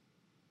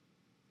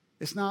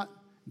 It's not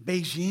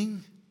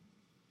Beijing.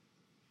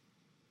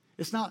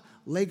 It's not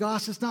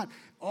Lagos. It's not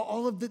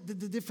all of the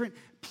different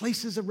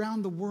places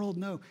around the world.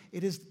 No,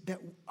 it is that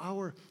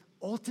our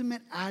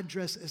ultimate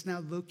address is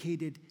now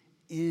located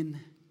in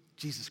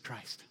Jesus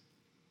Christ.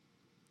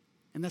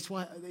 And that's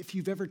why, if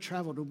you've ever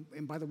traveled,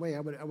 and by the way, I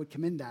would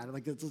commend that.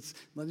 Like, let's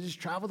just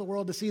travel the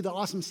world to see the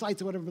awesome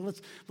sights or whatever.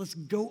 But let's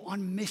go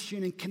on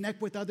mission and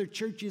connect with other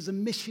churches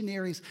and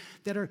missionaries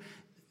that are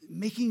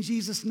making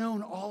Jesus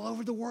known all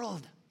over the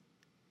world.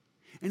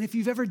 And if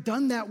you've ever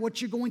done that,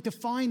 what you're going to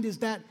find is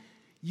that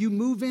you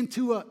move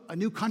into a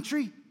new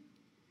country,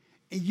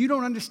 and you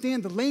don't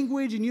understand the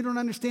language, and you don't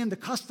understand the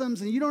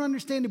customs, and you don't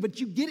understand it, but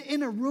you get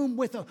in a room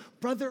with a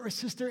brother or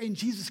sister in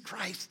Jesus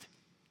Christ.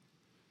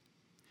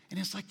 And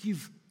it's like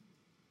you've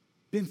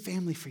been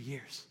family for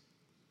years.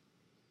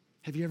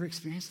 Have you ever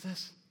experienced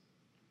this?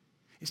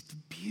 It's the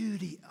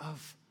beauty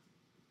of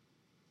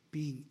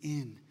being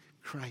in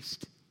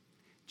Christ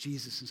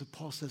Jesus. And so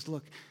Paul says,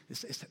 look,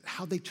 it's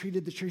how they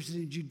treated the churches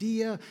in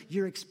Judea.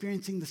 You're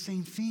experiencing the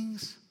same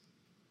things.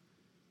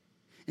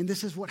 And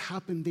this is what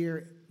happened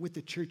there with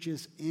the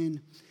churches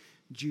in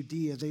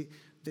Judea.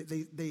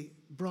 They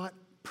brought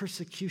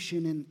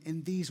persecution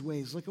in these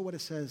ways. Look at what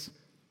it says,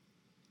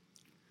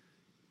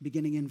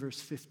 beginning in verse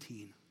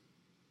 15.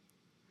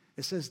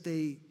 It says,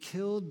 they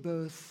killed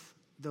both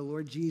the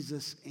Lord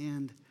Jesus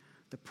and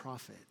the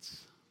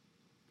prophets.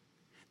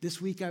 This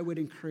week, I would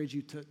encourage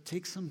you to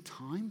take some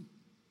time,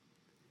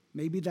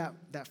 maybe that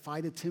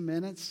 5 to 10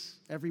 minutes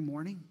every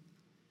morning,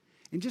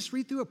 and just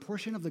read through a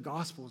portion of the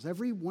Gospels.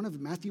 Every one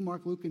of Matthew,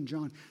 Mark, Luke, and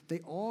John, they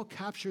all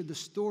capture the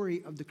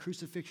story of the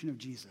crucifixion of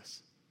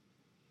Jesus.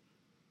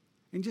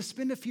 And just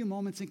spend a few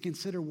moments and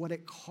consider what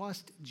it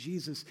cost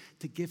Jesus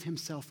to give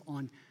himself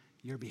on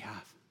your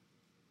behalf.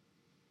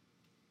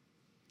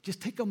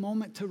 Just take a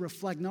moment to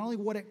reflect not only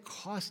what it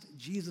cost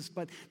Jesus,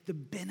 but the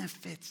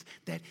benefits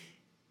that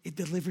it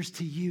delivers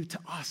to you, to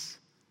us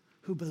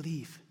who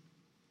believe.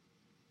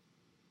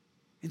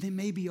 And then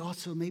maybe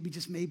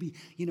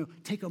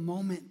take a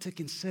moment to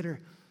consider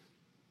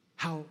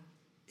how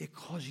it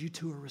calls you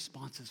to a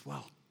response as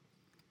well,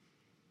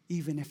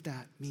 even if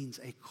that means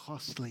a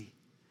costly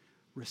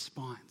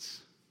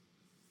response.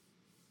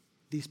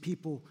 These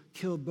people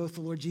killed both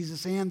the Lord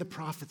Jesus and the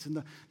prophets.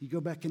 And you go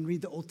back and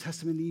read the Old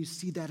Testament, and you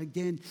see that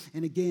again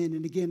and again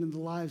and again in the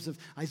lives of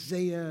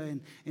Isaiah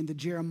and the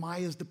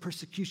Jeremiahs, the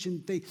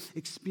persecution they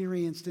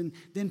experienced. And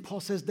then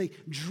Paul says they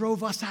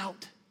drove us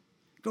out.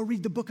 Go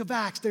read the book of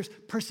Acts. There's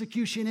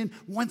persecution in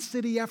one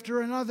city after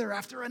another,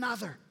 after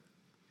another.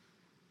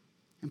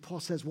 And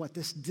Paul says what?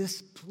 This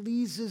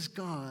displeases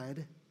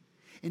God.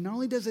 And not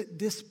only does it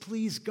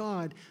displease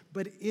God,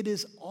 but it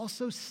is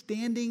also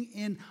standing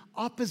in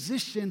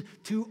opposition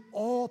to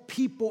all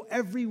people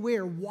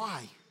everywhere.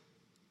 Why?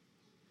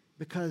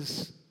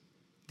 Because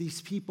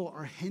these people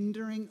are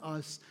hindering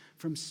us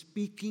from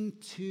speaking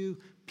to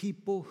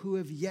people who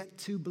have yet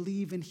to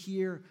believe and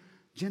hear,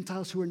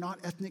 Gentiles who are not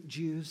ethnic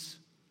Jews,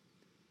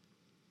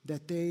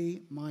 that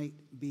they might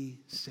be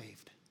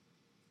saved.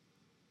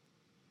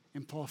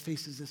 And Paul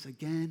faces this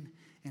again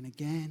and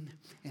again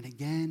and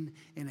again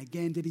and again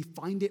again. Did he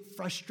find it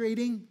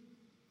frustrating?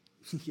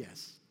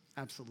 Yes,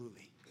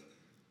 absolutely.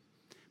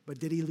 But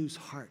did he lose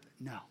heart?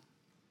 No.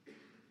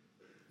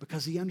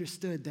 Because he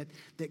understood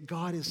that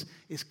God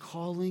is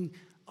calling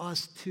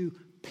us to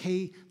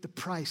pay the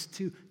price,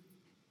 to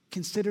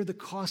consider the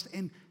cost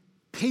and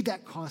pay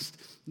that cost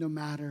no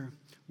matter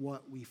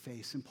what we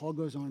face. And Paul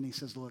goes on and he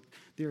says, look,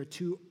 there are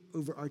two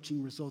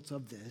overarching results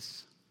of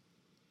this,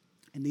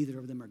 and neither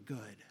of them are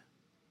good.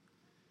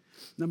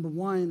 Number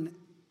one,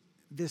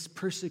 this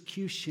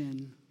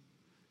persecution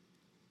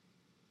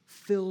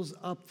fills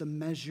up the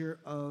measure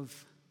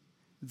of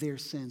their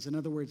sins. In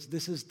other words,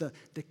 this is the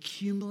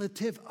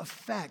cumulative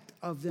effect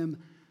of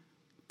them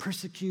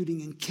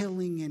persecuting and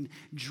killing and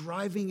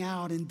driving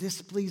out and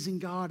displeasing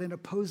God and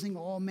opposing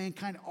all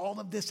mankind. All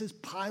of this is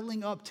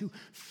piling up to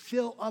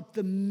fill up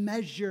the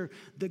measure,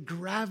 the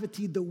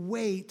gravity, the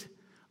weight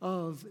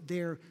of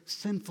their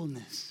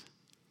sinfulness.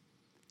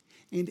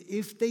 And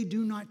if they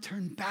do not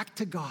turn back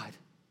to God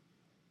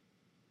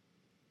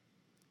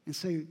and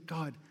say,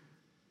 God,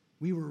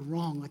 we were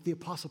wrong, like the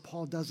Apostle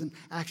Paul does in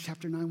Acts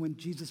chapter 9 when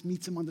Jesus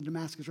meets him on the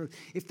Damascus Road.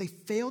 If they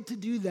fail to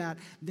do that,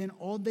 then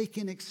all they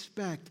can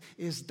expect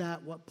is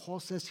that what Paul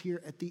says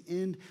here at the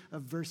end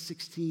of verse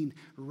 16,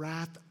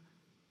 wrath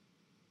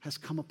has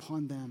come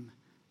upon them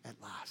at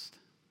last.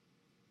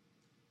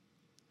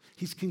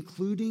 He's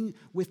concluding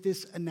with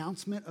this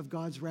announcement of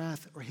God's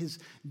wrath or his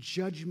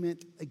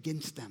judgment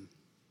against them.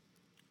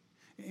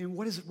 And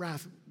what is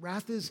wrath?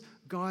 Wrath is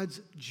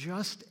God's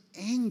just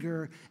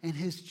anger and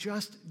his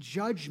just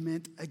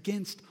judgment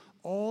against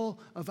all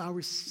of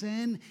our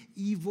sin,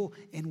 evil,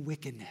 and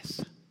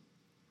wickedness.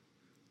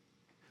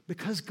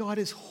 Because God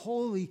is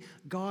holy,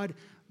 God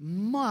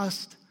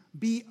must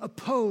be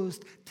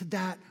opposed to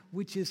that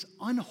which is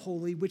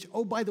unholy, which,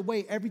 oh, by the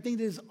way, everything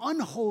that is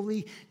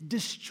unholy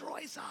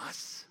destroys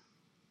us.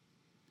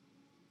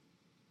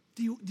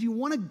 Do you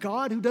want a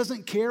God who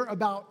doesn't care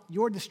about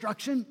your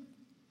destruction?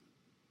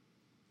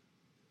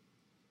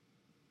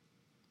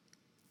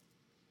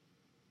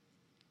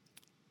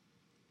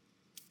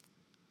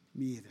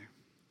 Me either.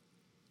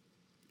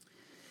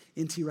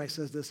 N.T. Wright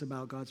says this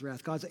about God's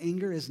wrath. God's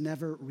anger is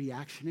never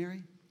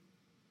reactionary.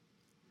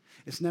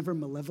 It's never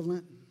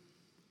malevolent.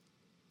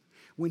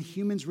 When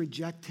humans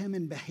reject him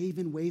and behave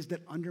in ways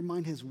that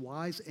undermine his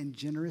wise and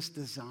generous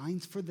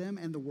designs for them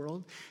and the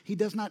world, he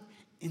does not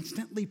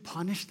instantly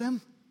punish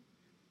them.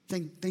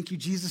 Thank you,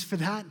 Jesus, for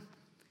that.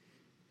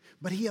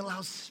 But he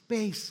allows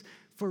space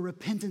for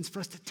repentance, for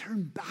us to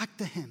turn back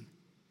to him.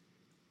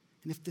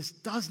 And if this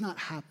does not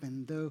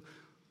happen, though,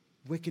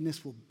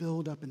 wickedness will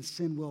build up and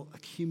sin will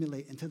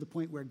accumulate, and to the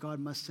point where God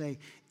must say,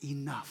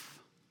 enough,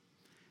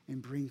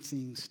 and bring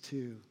things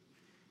to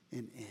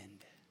an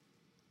end.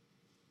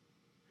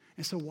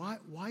 And so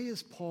why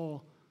is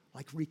Paul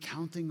like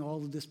recounting all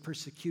of this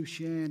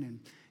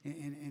persecution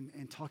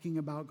and talking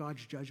about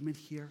God's judgment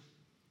here?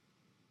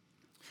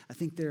 I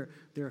think there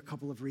are a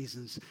couple of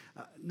reasons.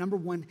 Number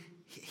one,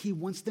 he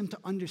wants them to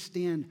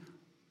understand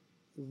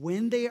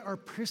when they are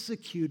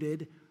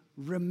persecuted,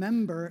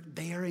 remember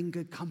they are in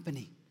good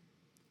company.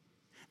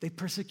 They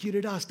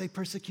persecuted us. They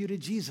persecuted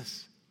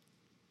Jesus.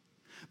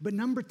 But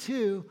number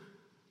two,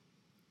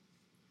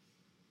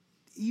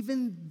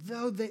 even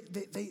though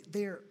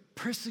they're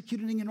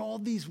persecuting in all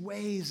these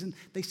ways and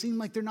they seem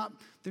like they're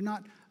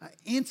not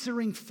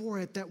answering for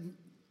it, that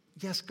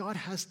yes, God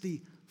has the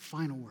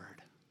final word.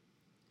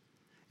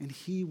 And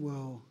he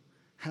will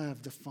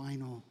have the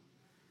final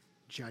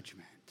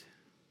judgment.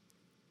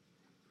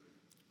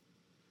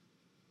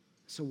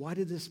 So why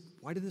did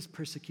this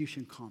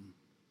persecution come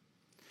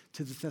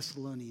to the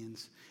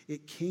Thessalonians?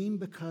 It came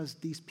because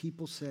these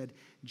people said,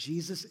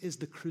 Jesus is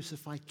the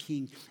crucified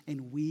king,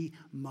 and we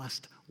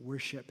must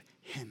worship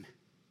him.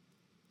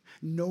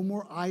 No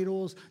more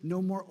idols,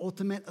 no more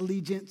ultimate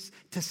allegiance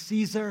to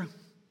Caesar.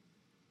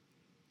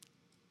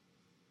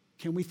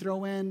 Can we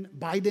throw in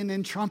Biden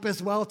and Trump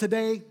as well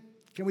today?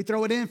 Can we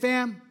throw it in,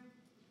 fam?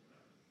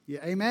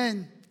 Yeah,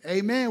 amen.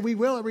 Amen. We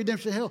will at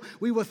Redemption Hill.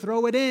 We will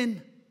throw it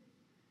in.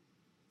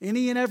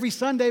 Any and every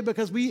Sunday,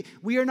 because we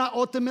are not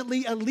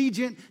ultimately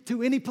allegiant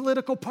to any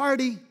political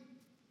party.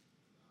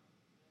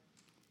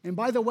 And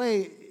by the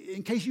way,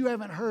 in case you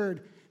haven't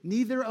heard,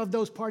 neither of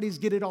those parties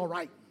get it all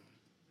right.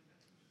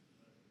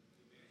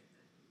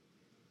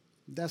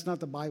 That's not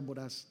the Bible,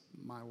 that's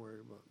my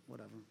word, but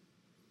whatever.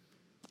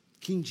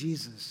 King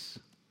Jesus.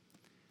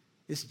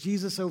 It's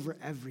Jesus over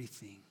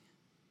everything.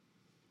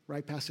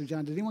 Right, Pastor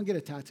John? Did anyone get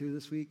a tattoo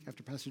this week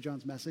after Pastor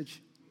John's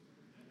message?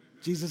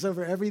 Jesus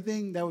over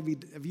everything? That would be,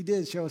 if you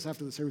did, show us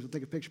after the service. We'll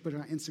take a picture, put it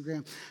on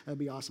Instagram. That'd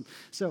be awesome.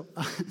 So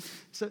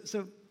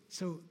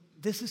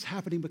this is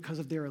happening because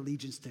of their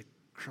allegiance to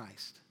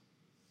Christ.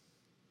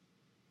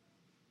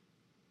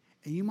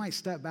 And you might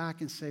step back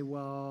and say,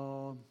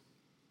 well,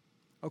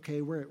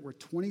 okay, we're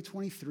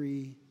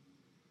 2023,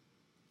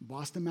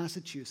 Boston,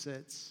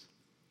 Massachusetts.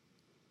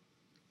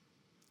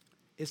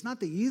 It's not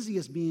the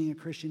easiest being a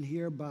Christian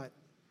here, but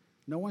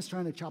no one's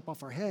trying to chop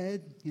off our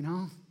head, you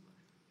know?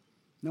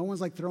 No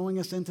one's like throwing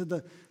us into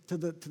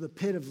the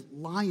pit of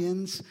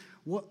lions.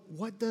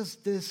 What does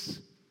this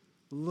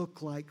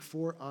look like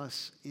for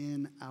us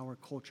in our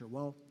culture?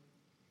 Well,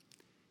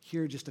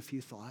 here are just a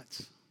few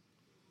thoughts.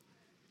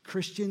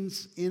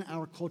 Christians in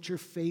our culture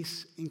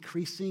face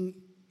increasing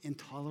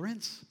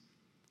intolerance,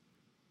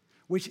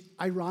 which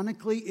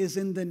ironically is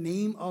in the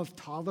name of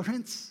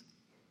tolerance,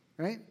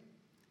 right?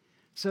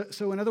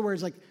 So in other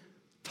words, like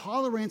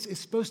tolerance is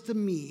supposed to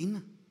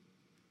mean,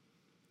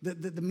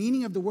 the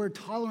meaning of the word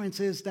tolerance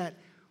is that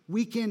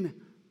we can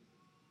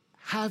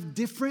have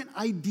different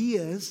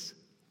ideas,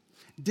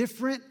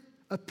 different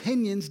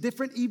opinions,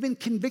 different even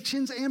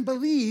convictions and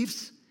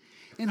beliefs,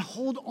 and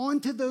hold on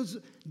to those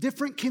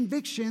different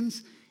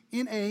convictions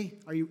in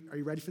are you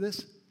ready for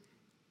this?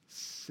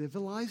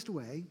 Civilized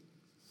way,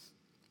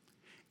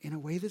 in a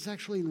way that's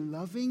actually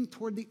loving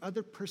toward the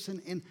other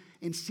person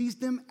and sees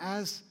them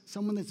as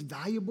someone that's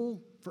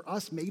valuable for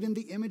us, made in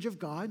the image of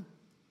God.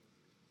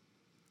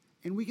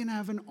 And we can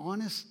have an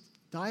honest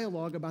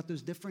dialogue about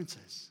those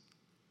differences.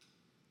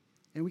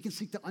 And we can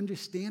seek to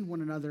understand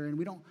one another, and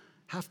we don't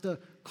have to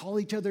call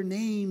each other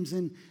names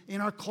and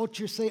in our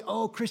culture say,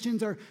 oh,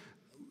 Christians are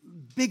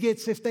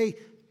bigots if they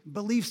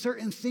believe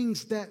certain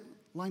things that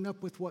line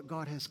up with what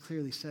God has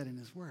clearly said in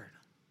His Word.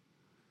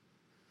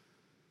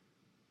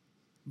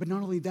 But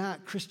not only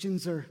that,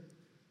 Christians are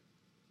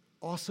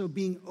also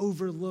being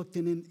overlooked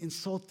and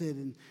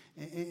insulted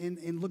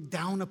and looked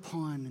down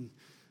upon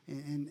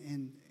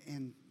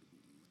and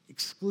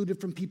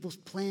excluded from people's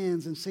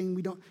plans and saying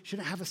we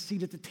shouldn't have a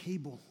seat at the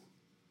table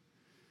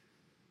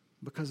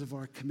because of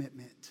our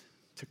commitment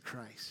to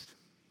Christ.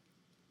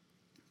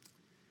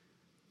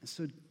 And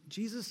so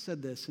Jesus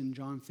said this in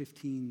John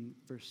 15,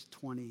 verse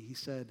 20. He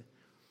said,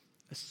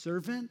 "A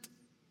servant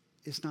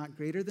is not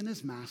greater than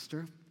his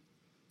master.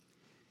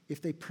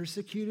 If they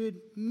persecuted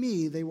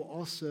me, they will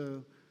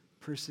also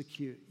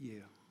persecute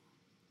you."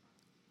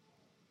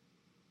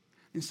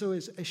 And so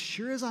as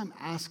sure as I'm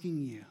asking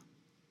you,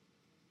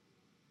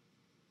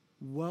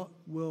 what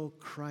will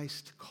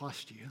Christ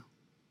cost you?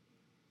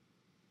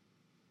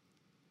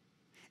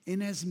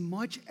 And as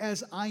much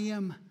as I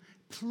am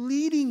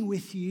pleading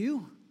with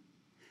you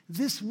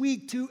this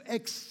week to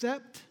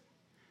accept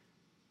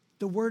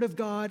the Word of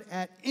God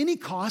at any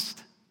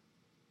cost,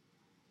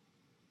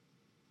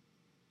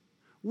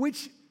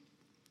 which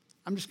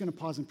I'm just going to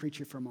pause and preach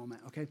here for a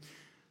moment, okay?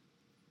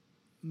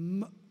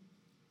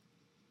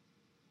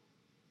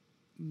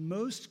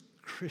 Most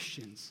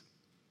Christians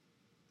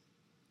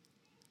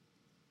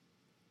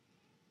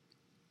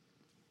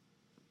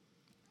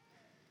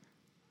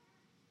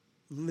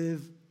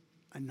live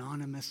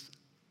anonymous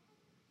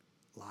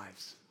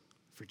lives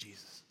for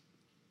Jesus.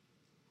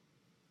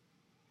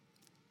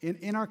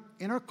 In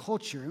our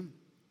culture,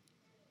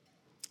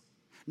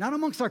 not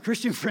amongst our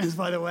Christian friends,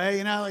 by the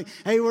way, like,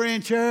 hey, we're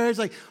in church,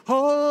 like,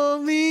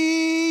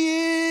 holy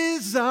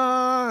is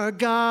our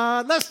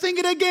God. Let's sing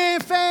it again,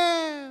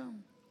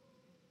 fam.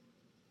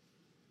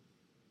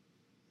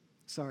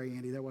 Sorry,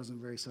 Andy, that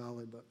wasn't very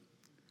solid,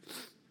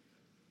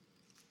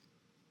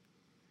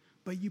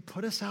 but you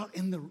put us out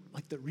in the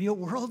real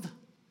world,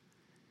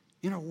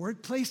 in our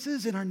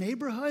workplaces, in our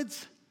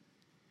neighborhoods.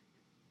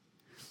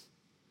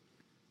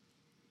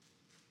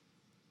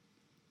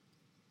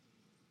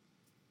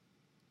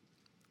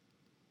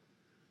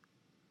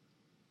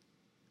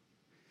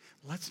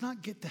 Let's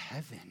not get to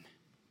heaven.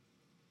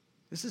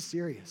 This is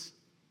serious.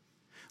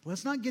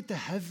 Let's not get to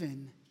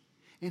heaven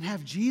and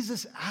have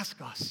Jesus ask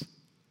us,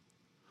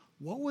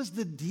 what was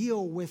the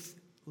deal with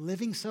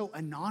living so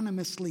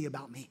anonymously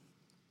about me?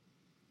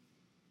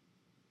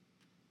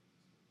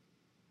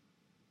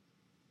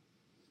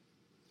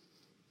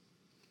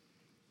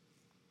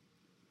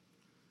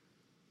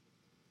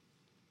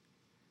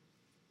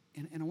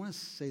 And I want to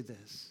say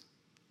this.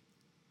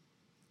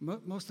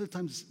 Most of the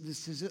times,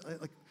 this is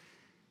like,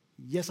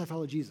 yes, I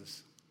follow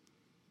Jesus.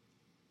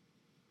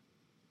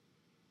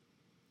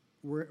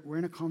 We're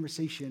in a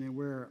conversation and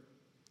we're,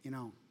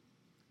 not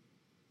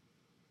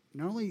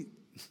only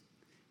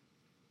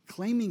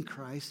claiming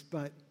Christ,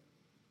 but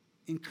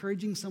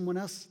encouraging someone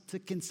else to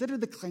consider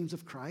the claims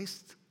of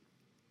Christ.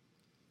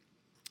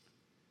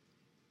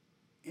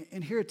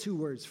 And here are 2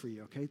 words for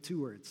you, okay?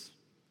 2 words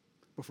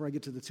before I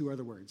get to the 2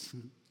 other words.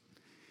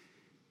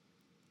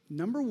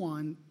 Number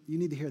 1, you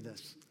need to hear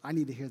this. I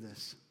need to hear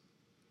this.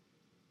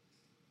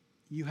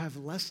 You have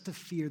less to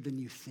fear than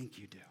you think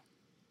you do.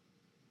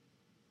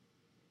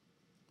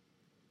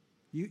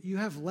 You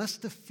have less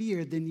to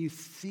fear than you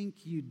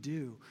think you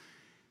do.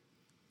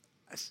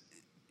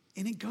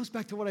 And it goes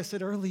back to what I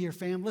said earlier,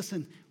 fam.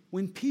 Listen,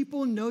 when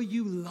people know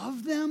you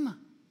love them,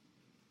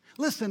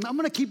 listen, I'm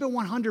going to keep it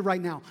 100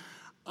 right now.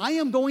 I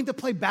am going to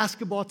play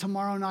basketball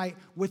tomorrow night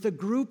with a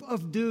group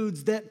of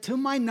dudes that, to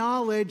my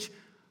knowledge,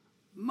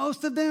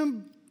 most of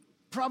them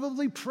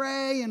probably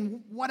pray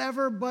and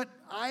whatever, but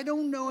I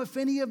don't know if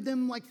any of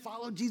them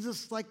follow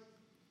Jesus like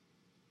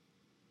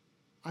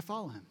I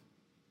follow him.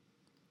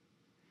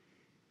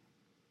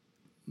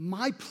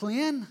 My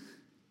plan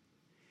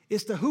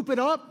is to hoop it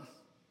up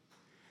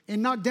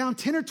and knock down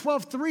 10 or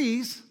 12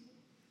 threes.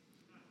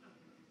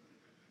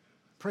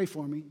 Pray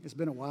for me. It's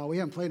been a while. We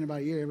haven't played in about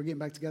a year. We're getting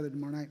back together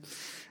tomorrow night.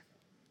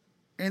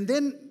 And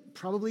then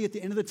probably at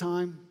the end of the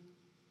time,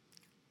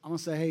 I'm going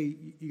to say, hey,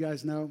 you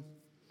guys know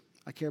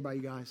I care about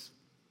you guys.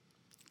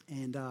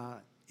 And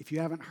if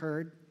you haven't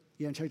heard,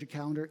 you haven't checked your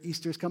calendar,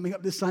 Easter's coming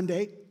up this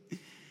Sunday.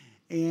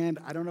 And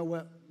I don't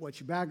know what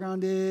your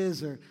background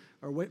is or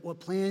what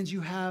plans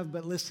you have,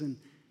 but listen,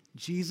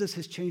 Jesus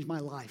has changed my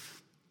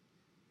life.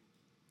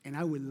 And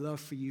I would love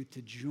for you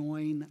to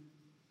join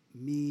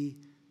me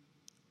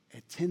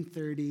at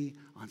 10:30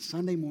 on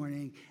Sunday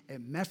morning at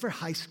Medford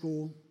High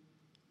School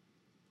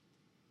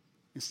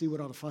and see what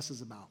all the fuss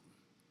is about.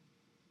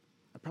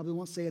 I probably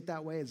won't say it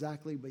that way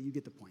exactly, but you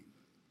get the point.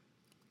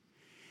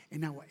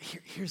 And now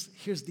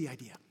here's the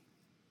idea.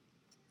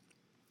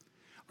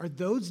 Are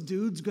those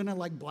dudes gonna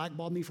like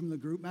blackball me from the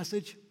group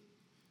message?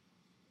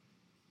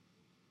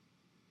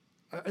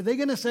 Are they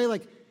gonna say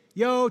like,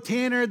 yo,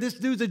 Tanner, this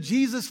dude's a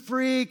Jesus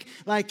freak?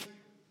 Like,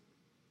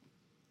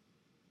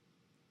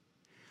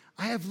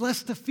 I have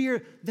less to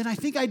fear than I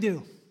think I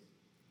do.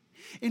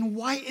 And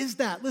why is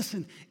that?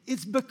 Listen,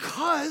 it's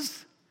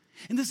because,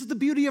 and this is the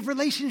beauty of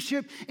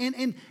relationship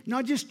and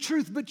not just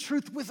truth, but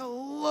truth with a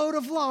load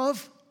of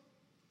love.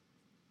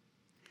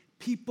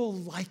 People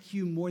like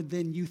you more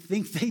than you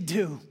think they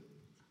do.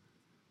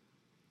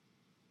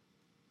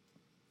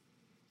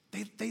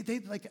 They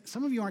like,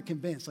 some of you aren't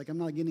convinced. Like, I'm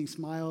not getting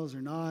smiles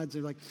or nods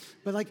or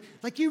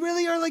but you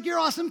really are, like, you're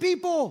awesome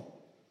people.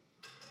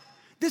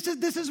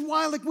 This is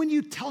why, like, when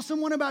you tell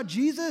someone about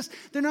Jesus,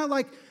 they're not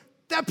like,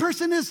 that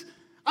person is,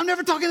 I'm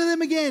never talking to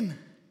them again.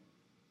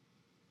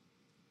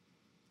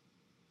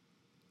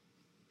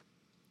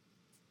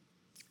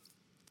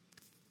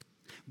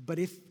 But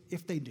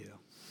if they do,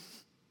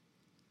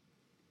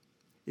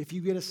 if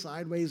you get a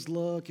sideways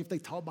look, if they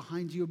talk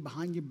behind you,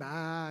 behind your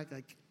back,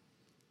 like,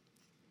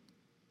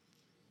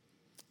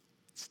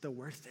 it's still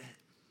worth it.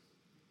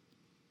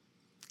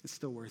 It's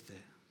still worth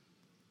it.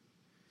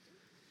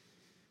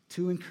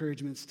 2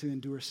 encouragements to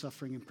endure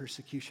suffering and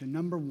persecution.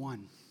 Number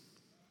 1,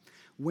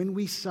 when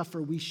we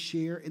suffer, we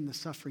share in the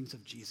sufferings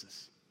of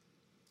Jesus.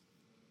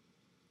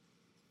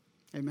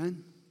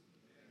 Amen?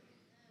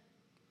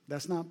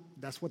 That's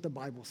what the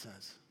Bible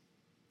says.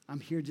 I'm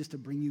here just to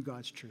bring you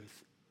God's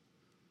truth.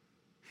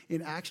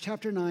 In Acts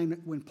chapter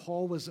 9, when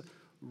Paul was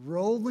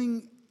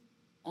rolling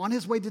on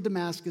his way to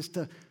Damascus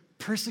to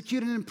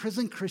persecute and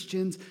imprison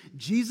Christians,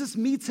 Jesus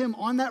meets him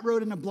on that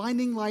road in a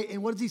blinding light,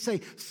 and what does he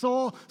say?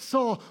 Saul,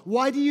 Saul,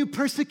 why do you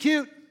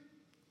persecute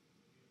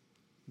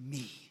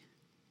me?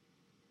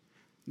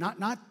 Not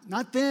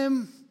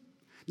them,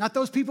 not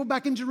those people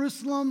back in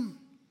Jerusalem,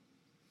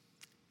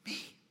 me.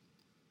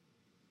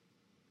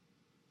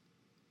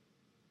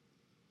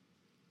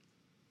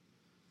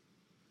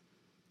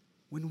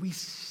 When we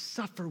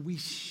suffer, we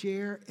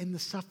share in the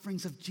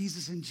sufferings of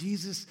Jesus, and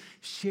Jesus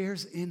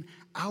shares in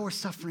our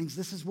sufferings.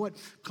 This is what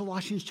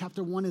Colossians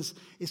chapter 1 is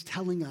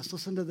telling us.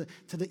 Listen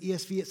to the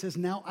ESV. It says,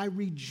 now I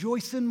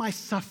rejoice in my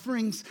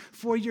sufferings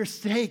for your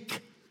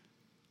sake.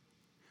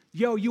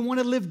 Yo, you want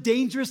to live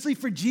dangerously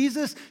for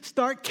Jesus?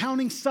 Start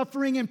counting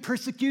suffering and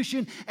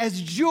persecution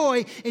as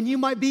joy, and you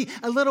might be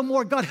a little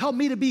more, God help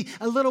me to be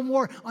a little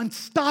more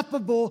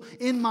unstoppable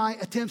in my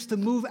attempts to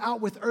move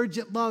out with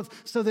urgent love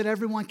so that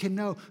everyone can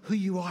know who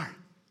you are.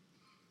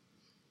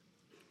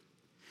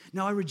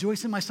 Now I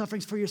rejoice in my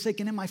sufferings for your sake,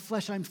 and in my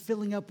flesh I'm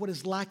filling up what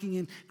is lacking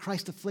in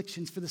Christ's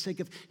afflictions for the sake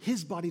of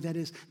his body, that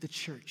is the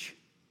church.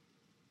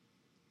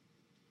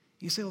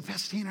 You say, well,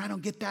 Pastor Tanner, I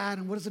don't get that.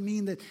 And what does it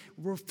mean that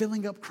we're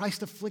filling up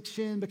Christ's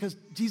affliction because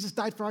Jesus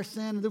died for our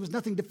sin and there was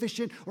nothing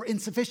deficient or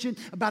insufficient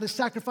about his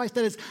sacrifice?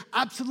 That is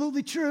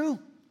absolutely true.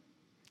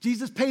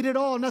 Jesus paid it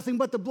all. Nothing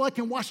but the blood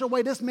can wash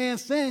away this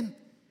man's sin.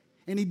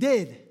 And he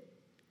did.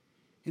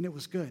 And it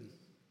was good.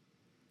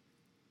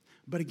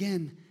 But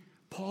again,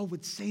 Paul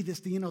would say this,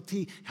 the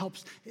NLT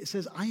helps. It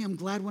says, I am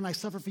glad when I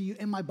suffer for you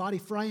in my body,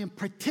 for I am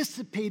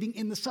participating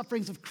in the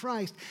sufferings of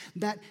Christ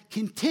that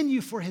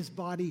continue for his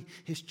body,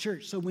 his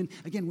church. So when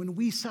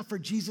we suffer,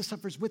 Jesus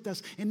suffers with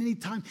us. And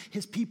anytime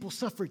his people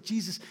suffer,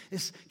 Jesus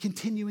is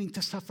continuing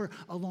to suffer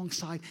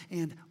alongside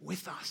and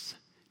with us.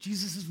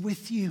 Jesus is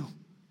with you.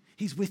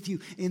 He's with you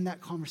in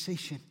that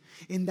conversation,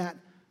 in that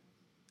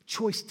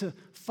choice to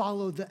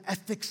follow the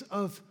ethics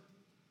of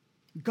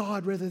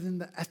God rather than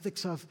the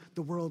ethics of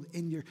the world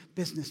in your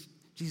business.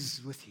 Jesus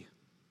is with you.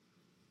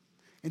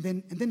 And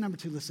then number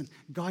 2, listen,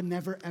 God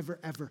never, ever,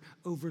 ever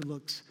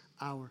overlooks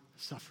our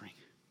suffering.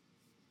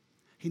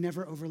 He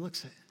never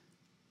overlooks it.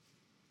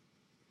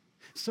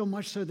 So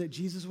much so that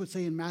Jesus would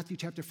say in Matthew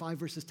chapter 5,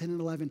 verses 10 and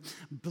 11,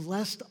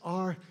 blessed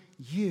are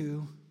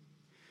you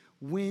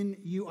when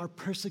you are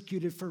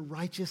persecuted for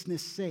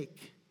righteousness'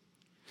 sake.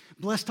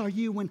 Blessed are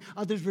you when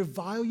others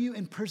revile you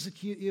and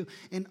persecute you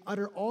and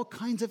utter all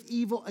kinds of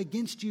evil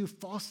against you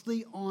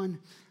falsely on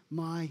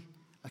my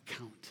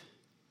account.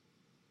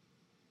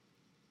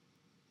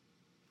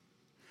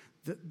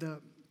 The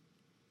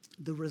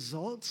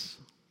results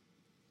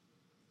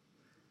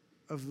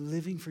of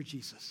living for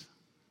Jesus.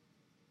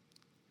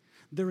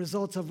 The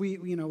results of, we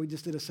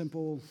just did a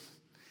simple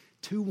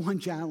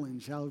 2-1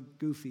 challenge. How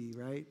goofy,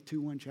 right?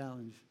 2-1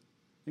 challenge.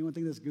 Anyone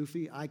think that's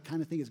goofy? I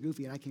kind of think it's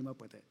goofy, and I came up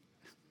with it.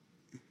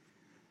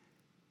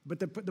 But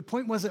the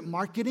point wasn't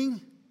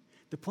marketing.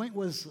 The point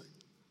was,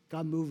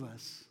 God, move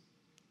us.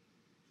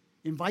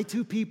 Invite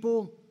 2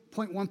 people,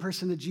 point 1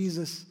 person to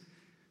Jesus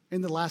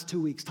in the last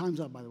 2 weeks. Time's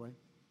up, by the way.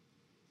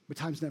 But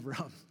time's never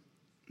up.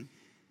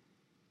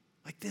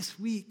 Like this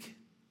week,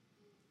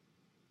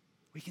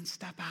 we can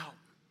step out.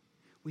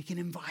 We can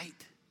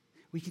invite.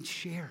 We can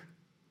share.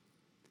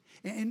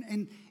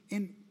 And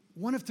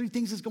one of 3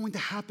 things is going to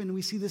happen.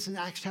 We see this in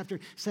Acts chapter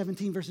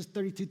 17, verses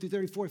 32 through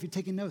 34, if you're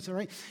taking notes, all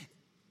right?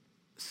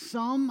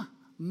 Some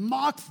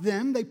mocked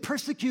them. They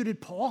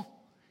persecuted Paul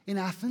in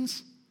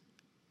Athens.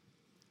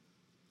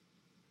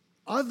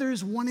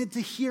 Others wanted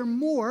to hear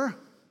more,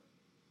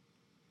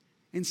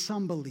 and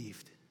some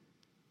believed.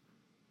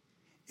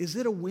 Is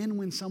it a win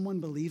when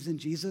someone believes in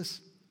Jesus?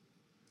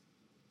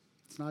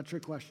 It's not a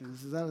trick question.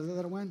 Is that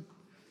a win?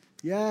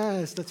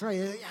 Yes, that's right.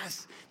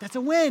 Yes, that's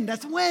a win.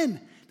 That's a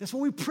win. That's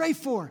what we pray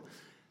for.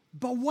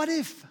 But what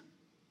if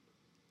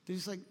they're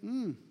just like,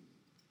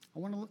 I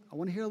want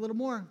to hear a little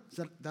more. Is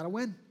that a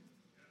win?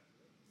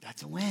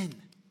 That's a win.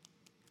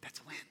 That's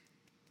a win.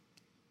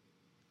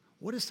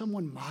 What if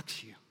someone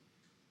mocks you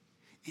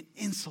and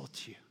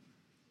insults you?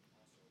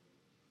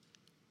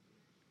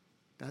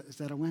 Is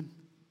that a win?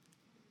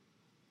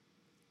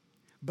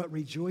 But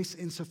rejoice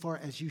insofar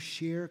as you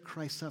share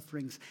Christ's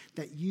sufferings,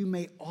 that you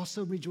may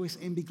also rejoice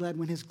and be glad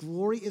when his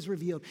glory is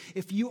revealed.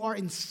 If you are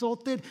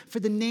insulted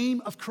for the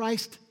name of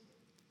Christ,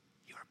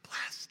 you are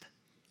blessed.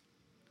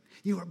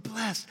 You are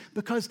blessed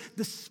because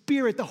the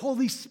Spirit, the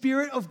Holy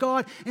Spirit of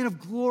God and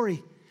of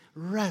glory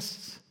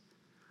rests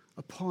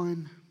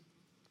upon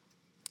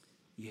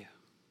you.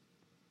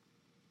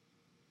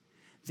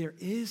 There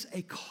is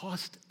a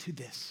cost to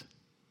this.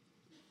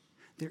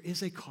 There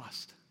is a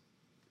cost.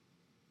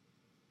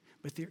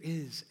 But there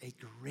is a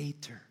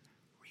greater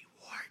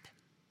reward.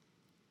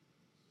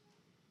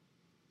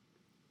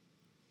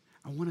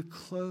 I want to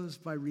close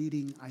by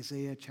reading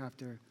Isaiah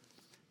chapter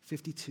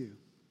 52,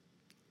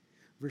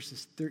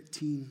 verses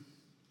 13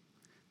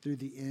 through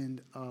the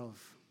end of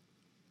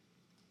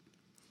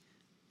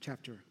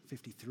chapter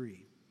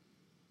 53.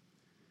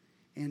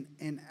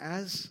 And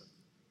as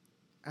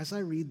I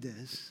read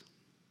this,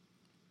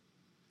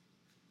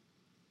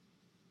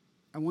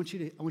 I want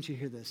you to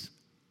hear this.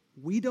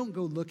 We don't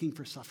go looking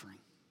for suffering.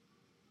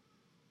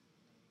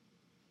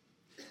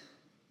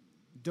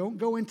 Don't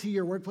go into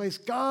your workplace,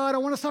 God, I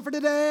want to suffer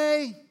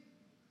today.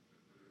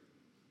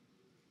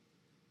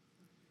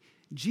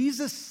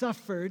 Jesus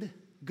suffered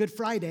Good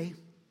Friday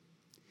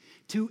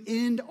to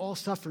end all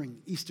suffering,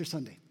 Easter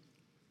Sunday.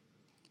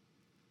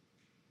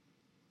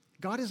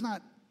 God is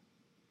not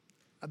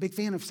a big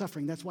fan of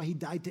suffering. That's why he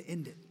died to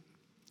end it.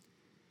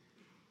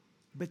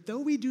 But though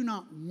we do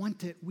not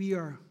want it, we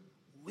are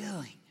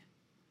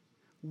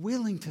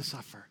willing to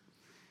suffer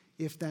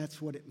if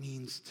that's what it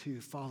means to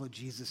follow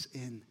Jesus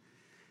in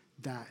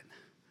that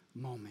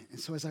moment. And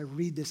so as I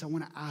read this, I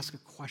want to ask a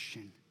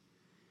question.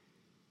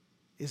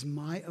 Is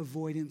my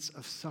avoidance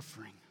of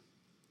suffering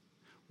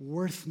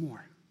worth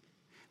more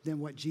than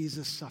what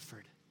Jesus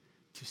suffered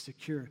to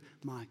secure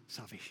my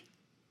salvation?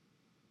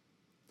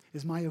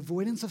 Is my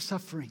avoidance of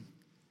suffering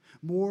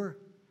more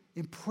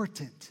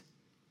important?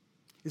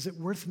 Is it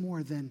worth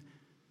more than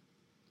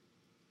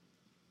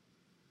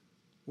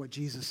what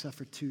Jesus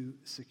suffered to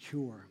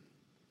secure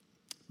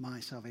my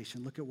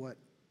salvation?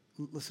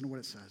 Listen to what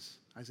it says,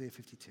 Isaiah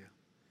 52.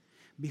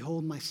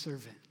 Behold my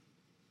servant,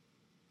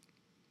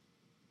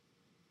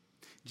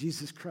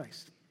 Jesus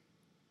Christ,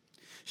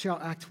 shall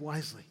act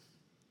wisely.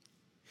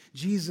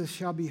 Jesus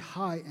shall be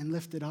high and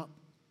lifted up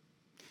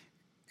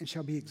and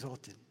shall be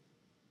exalted.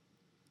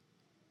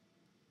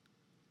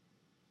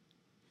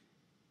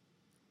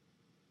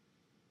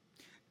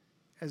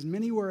 As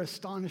many were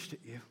astonished at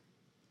you,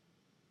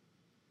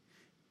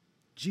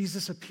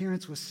 Jesus'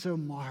 appearance was so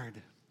marred.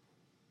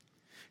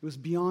 It was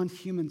beyond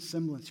human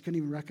semblance. You couldn't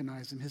even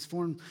recognize him. His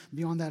form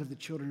beyond that of the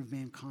children of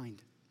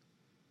mankind.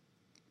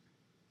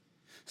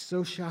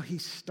 So shall he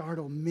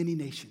startle many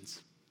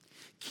nations.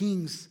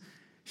 Kings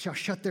shall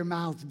shut their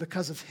mouths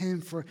because of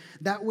him, for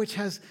that which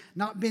has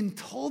not been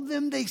told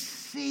them they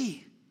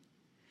see,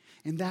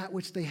 and that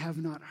which they have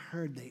not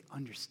heard they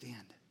understand.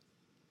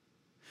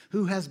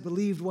 Who has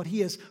believed what he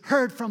has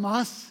heard from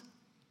us?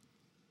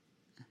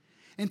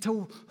 And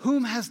to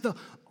whom has the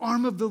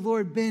arm of the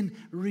Lord been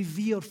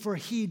revealed? For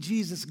he,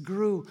 Jesus,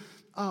 grew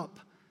up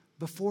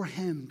before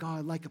him,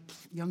 God, like a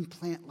young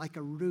plant, like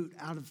a root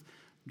out of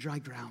dry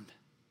ground.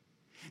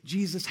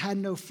 Jesus had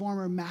no form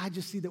or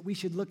majesty that we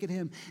should look at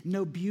him,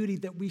 no beauty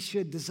that we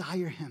should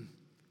desire him.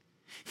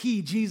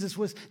 He, Jesus,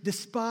 was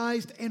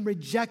despised and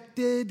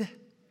rejected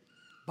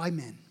by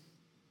men,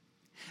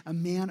 a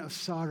man of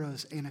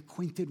sorrows and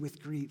acquainted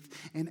with grief.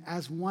 And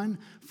as one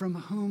from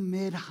whom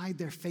men hide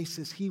their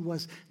faces, he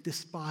was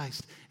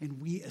despised, and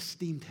we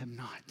esteemed him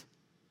not.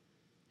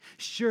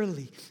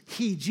 Surely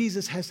he,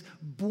 Jesus, has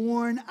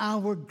borne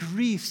our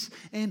griefs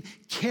and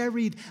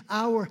carried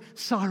our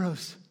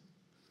sorrows.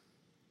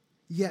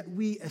 Yet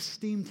we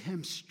esteemed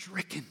him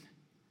stricken,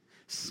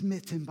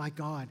 smitten by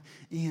God,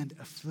 and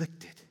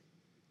afflicted.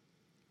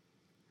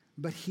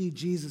 But he,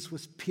 Jesus,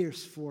 was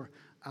pierced for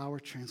our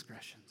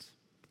transgressions.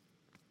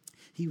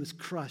 He was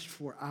crushed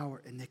for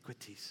our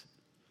iniquities.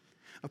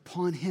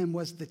 Upon him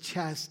was the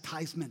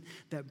chastisement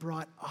that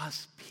brought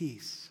us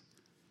peace.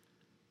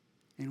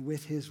 And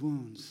with his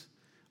wounds,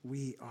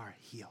 we are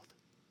healed.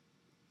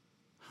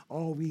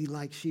 All we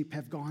like sheep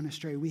have gone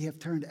astray. We have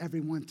turned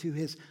everyone to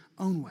his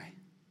own way.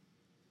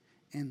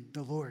 And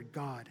the Lord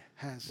God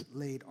has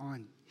laid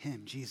on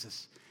him,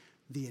 Jesus,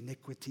 the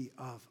iniquity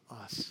of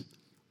us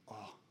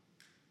all.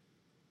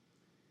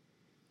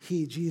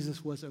 He,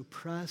 Jesus, was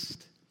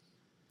oppressed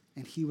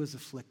and he was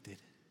afflicted.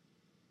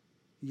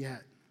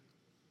 Yet,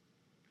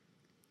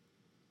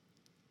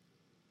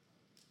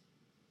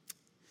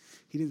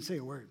 he didn't say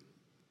a word.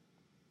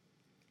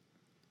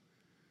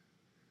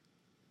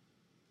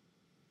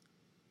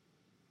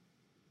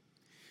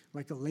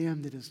 Like a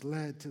lamb that is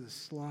led to the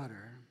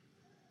slaughter,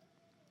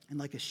 and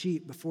like a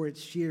sheep before its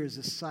shears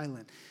is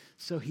silent,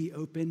 so he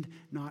opened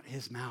not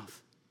his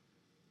mouth.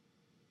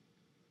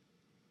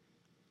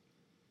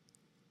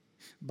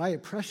 By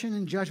oppression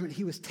and judgment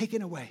he was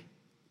taken away.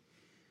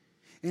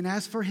 And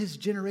as for his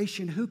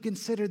generation, who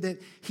considered that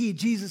he,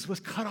 Jesus, was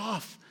cut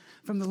off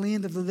from the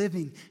land of the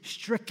living,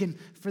 stricken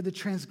for the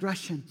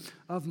transgression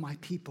of my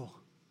people?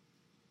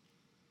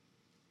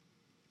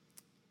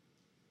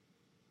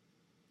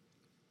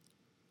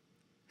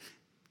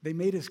 They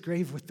made his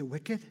grave with the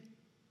wicked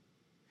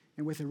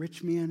and with a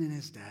rich man in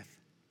his death,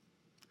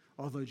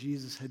 although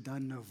Jesus had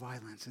done no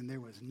violence and there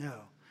was no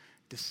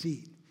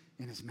deceit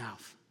in his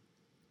mouth.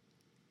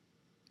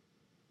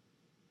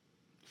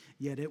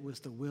 Yet it was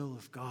the will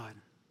of God,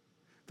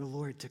 the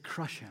Lord, to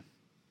crush him.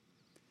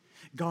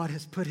 God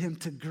has put him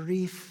to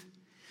grief.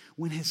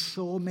 When his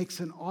soul makes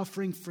an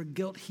offering for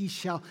guilt, he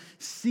shall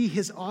see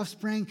his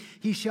offspring.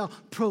 He shall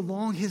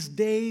prolong his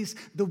days.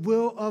 The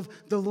will of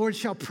the Lord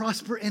shall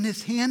prosper in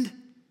his hand.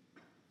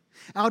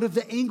 Out of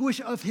the anguish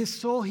of his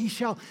soul he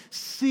shall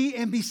see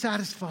and be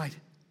satisfied.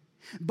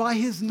 By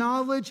his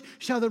knowledge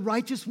shall the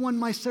righteous one,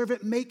 my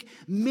servant, make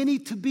many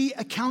to be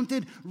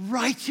accounted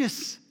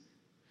righteous,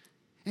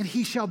 and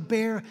he shall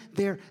bear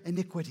their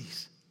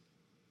iniquities.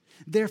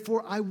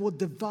 Therefore I will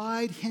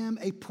divide him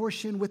a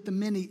portion with the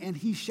many, and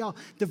he shall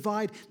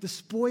divide the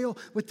spoil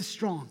with the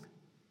strong,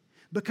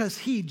 because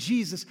he,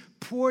 Jesus,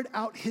 poured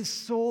out his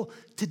soul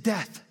to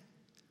death,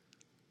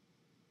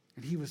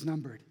 and he was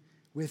numbered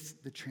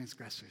with the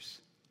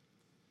transgressors.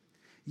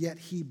 Yet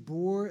he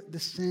bore the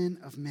sin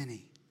of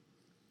many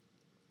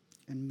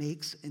and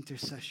makes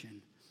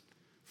intercession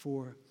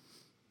for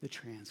the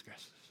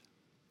transgressors.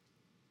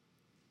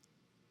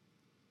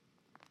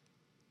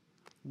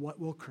 What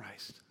will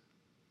Christ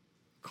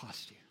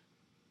cost you?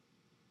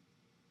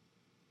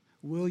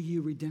 Will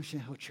you, Redemption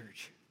Hill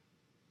Church,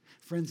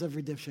 friends of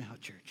Redemption Hill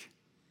Church,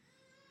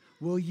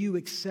 will you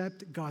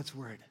accept God's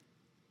word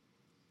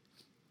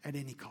at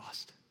any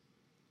cost?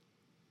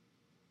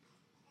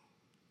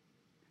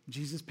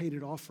 Jesus paid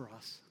it all for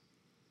us.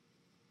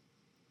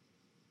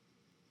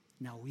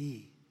 Now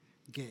we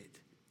get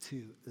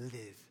to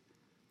live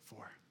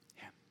for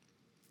him.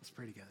 Let's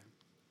pray together.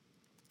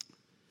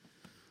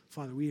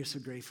 Father, we are so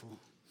grateful.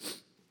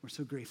 We're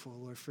so grateful,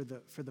 Lord, for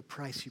the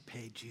price you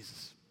paid,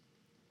 Jesus.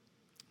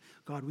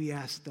 God, we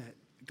ask that,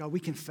 God, we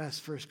confess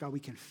first, God, we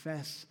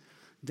confess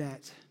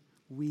that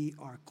we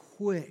are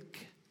quick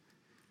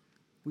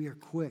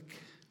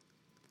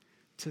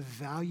to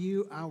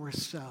value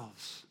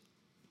ourselves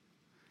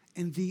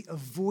and the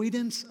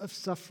avoidance of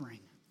suffering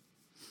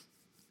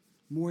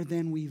more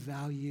than we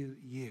value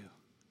you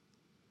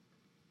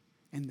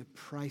and the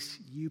price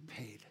you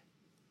paid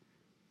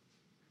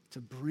to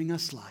bring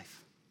us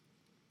life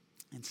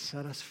and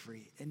set us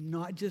free. And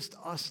not just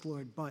us,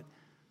 Lord, but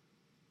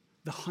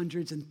the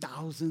hundreds and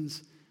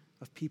thousands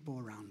of people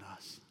around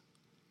us.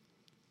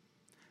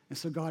 And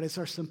so, God, it's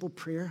our simple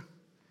prayer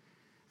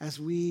as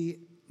we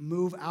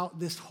move out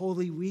this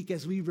holy week,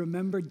 as we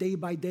remember day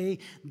by day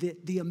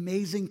the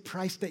amazing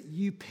price that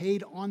you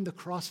paid on the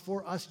cross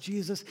for us,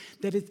 Jesus,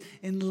 that it's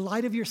in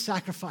light of your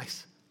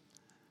sacrifice,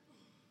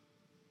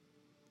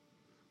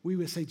 we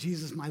would say,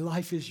 Jesus, my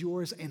life is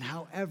yours, and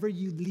however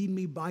you lead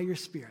me by your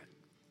Spirit,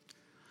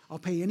 I'll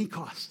pay any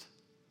cost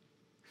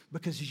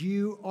because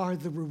you are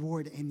the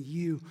reward and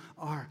you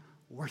are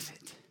worth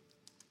it.